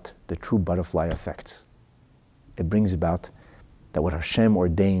brings about the true butterfly effect. It brings about that what Hashem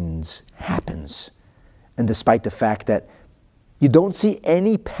ordains happens. And despite the fact that you don't see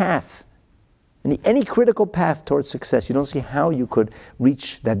any path, any critical path towards success, you don't see how you could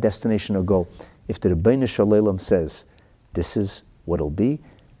reach that destination or goal. If the Rabbeinu Shalom says, this is what it'll be,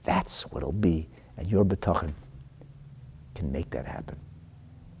 that's what it'll be, and your Bitachon can make that happen.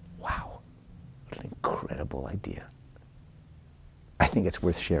 Wow, what an incredible idea. I think it's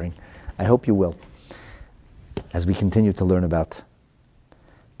worth sharing. I hope you will, as we continue to learn about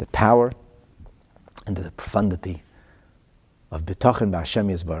the power and the profundity of Bitachon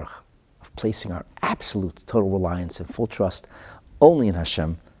b'Hashem Yisbarach, of placing our absolute total reliance and full trust only in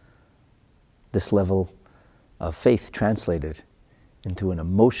Hashem, this level of faith translated into an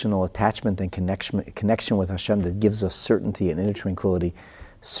emotional attachment and connection with Hashem that gives us certainty and inner tranquility,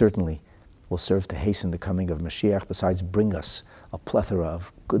 certainly will serve to hasten the coming of Mashiach, besides bring us a plethora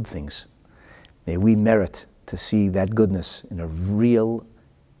of good things. May we merit to see that goodness in a real,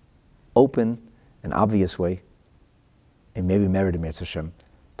 open, and obvious way. And may we merit, Emir Hashem,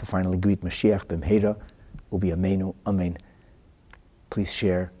 to finally greet Mashiach b'mheira u'biyameinu. Amen. Please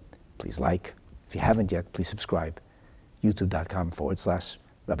share, please like. If you haven't yet, please subscribe.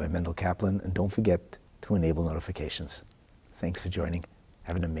 youtube.com/Rabbi Mendel Kaplan. And don't forget to enable notifications. Thanks for joining.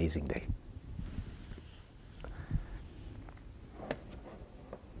 Have an amazing day.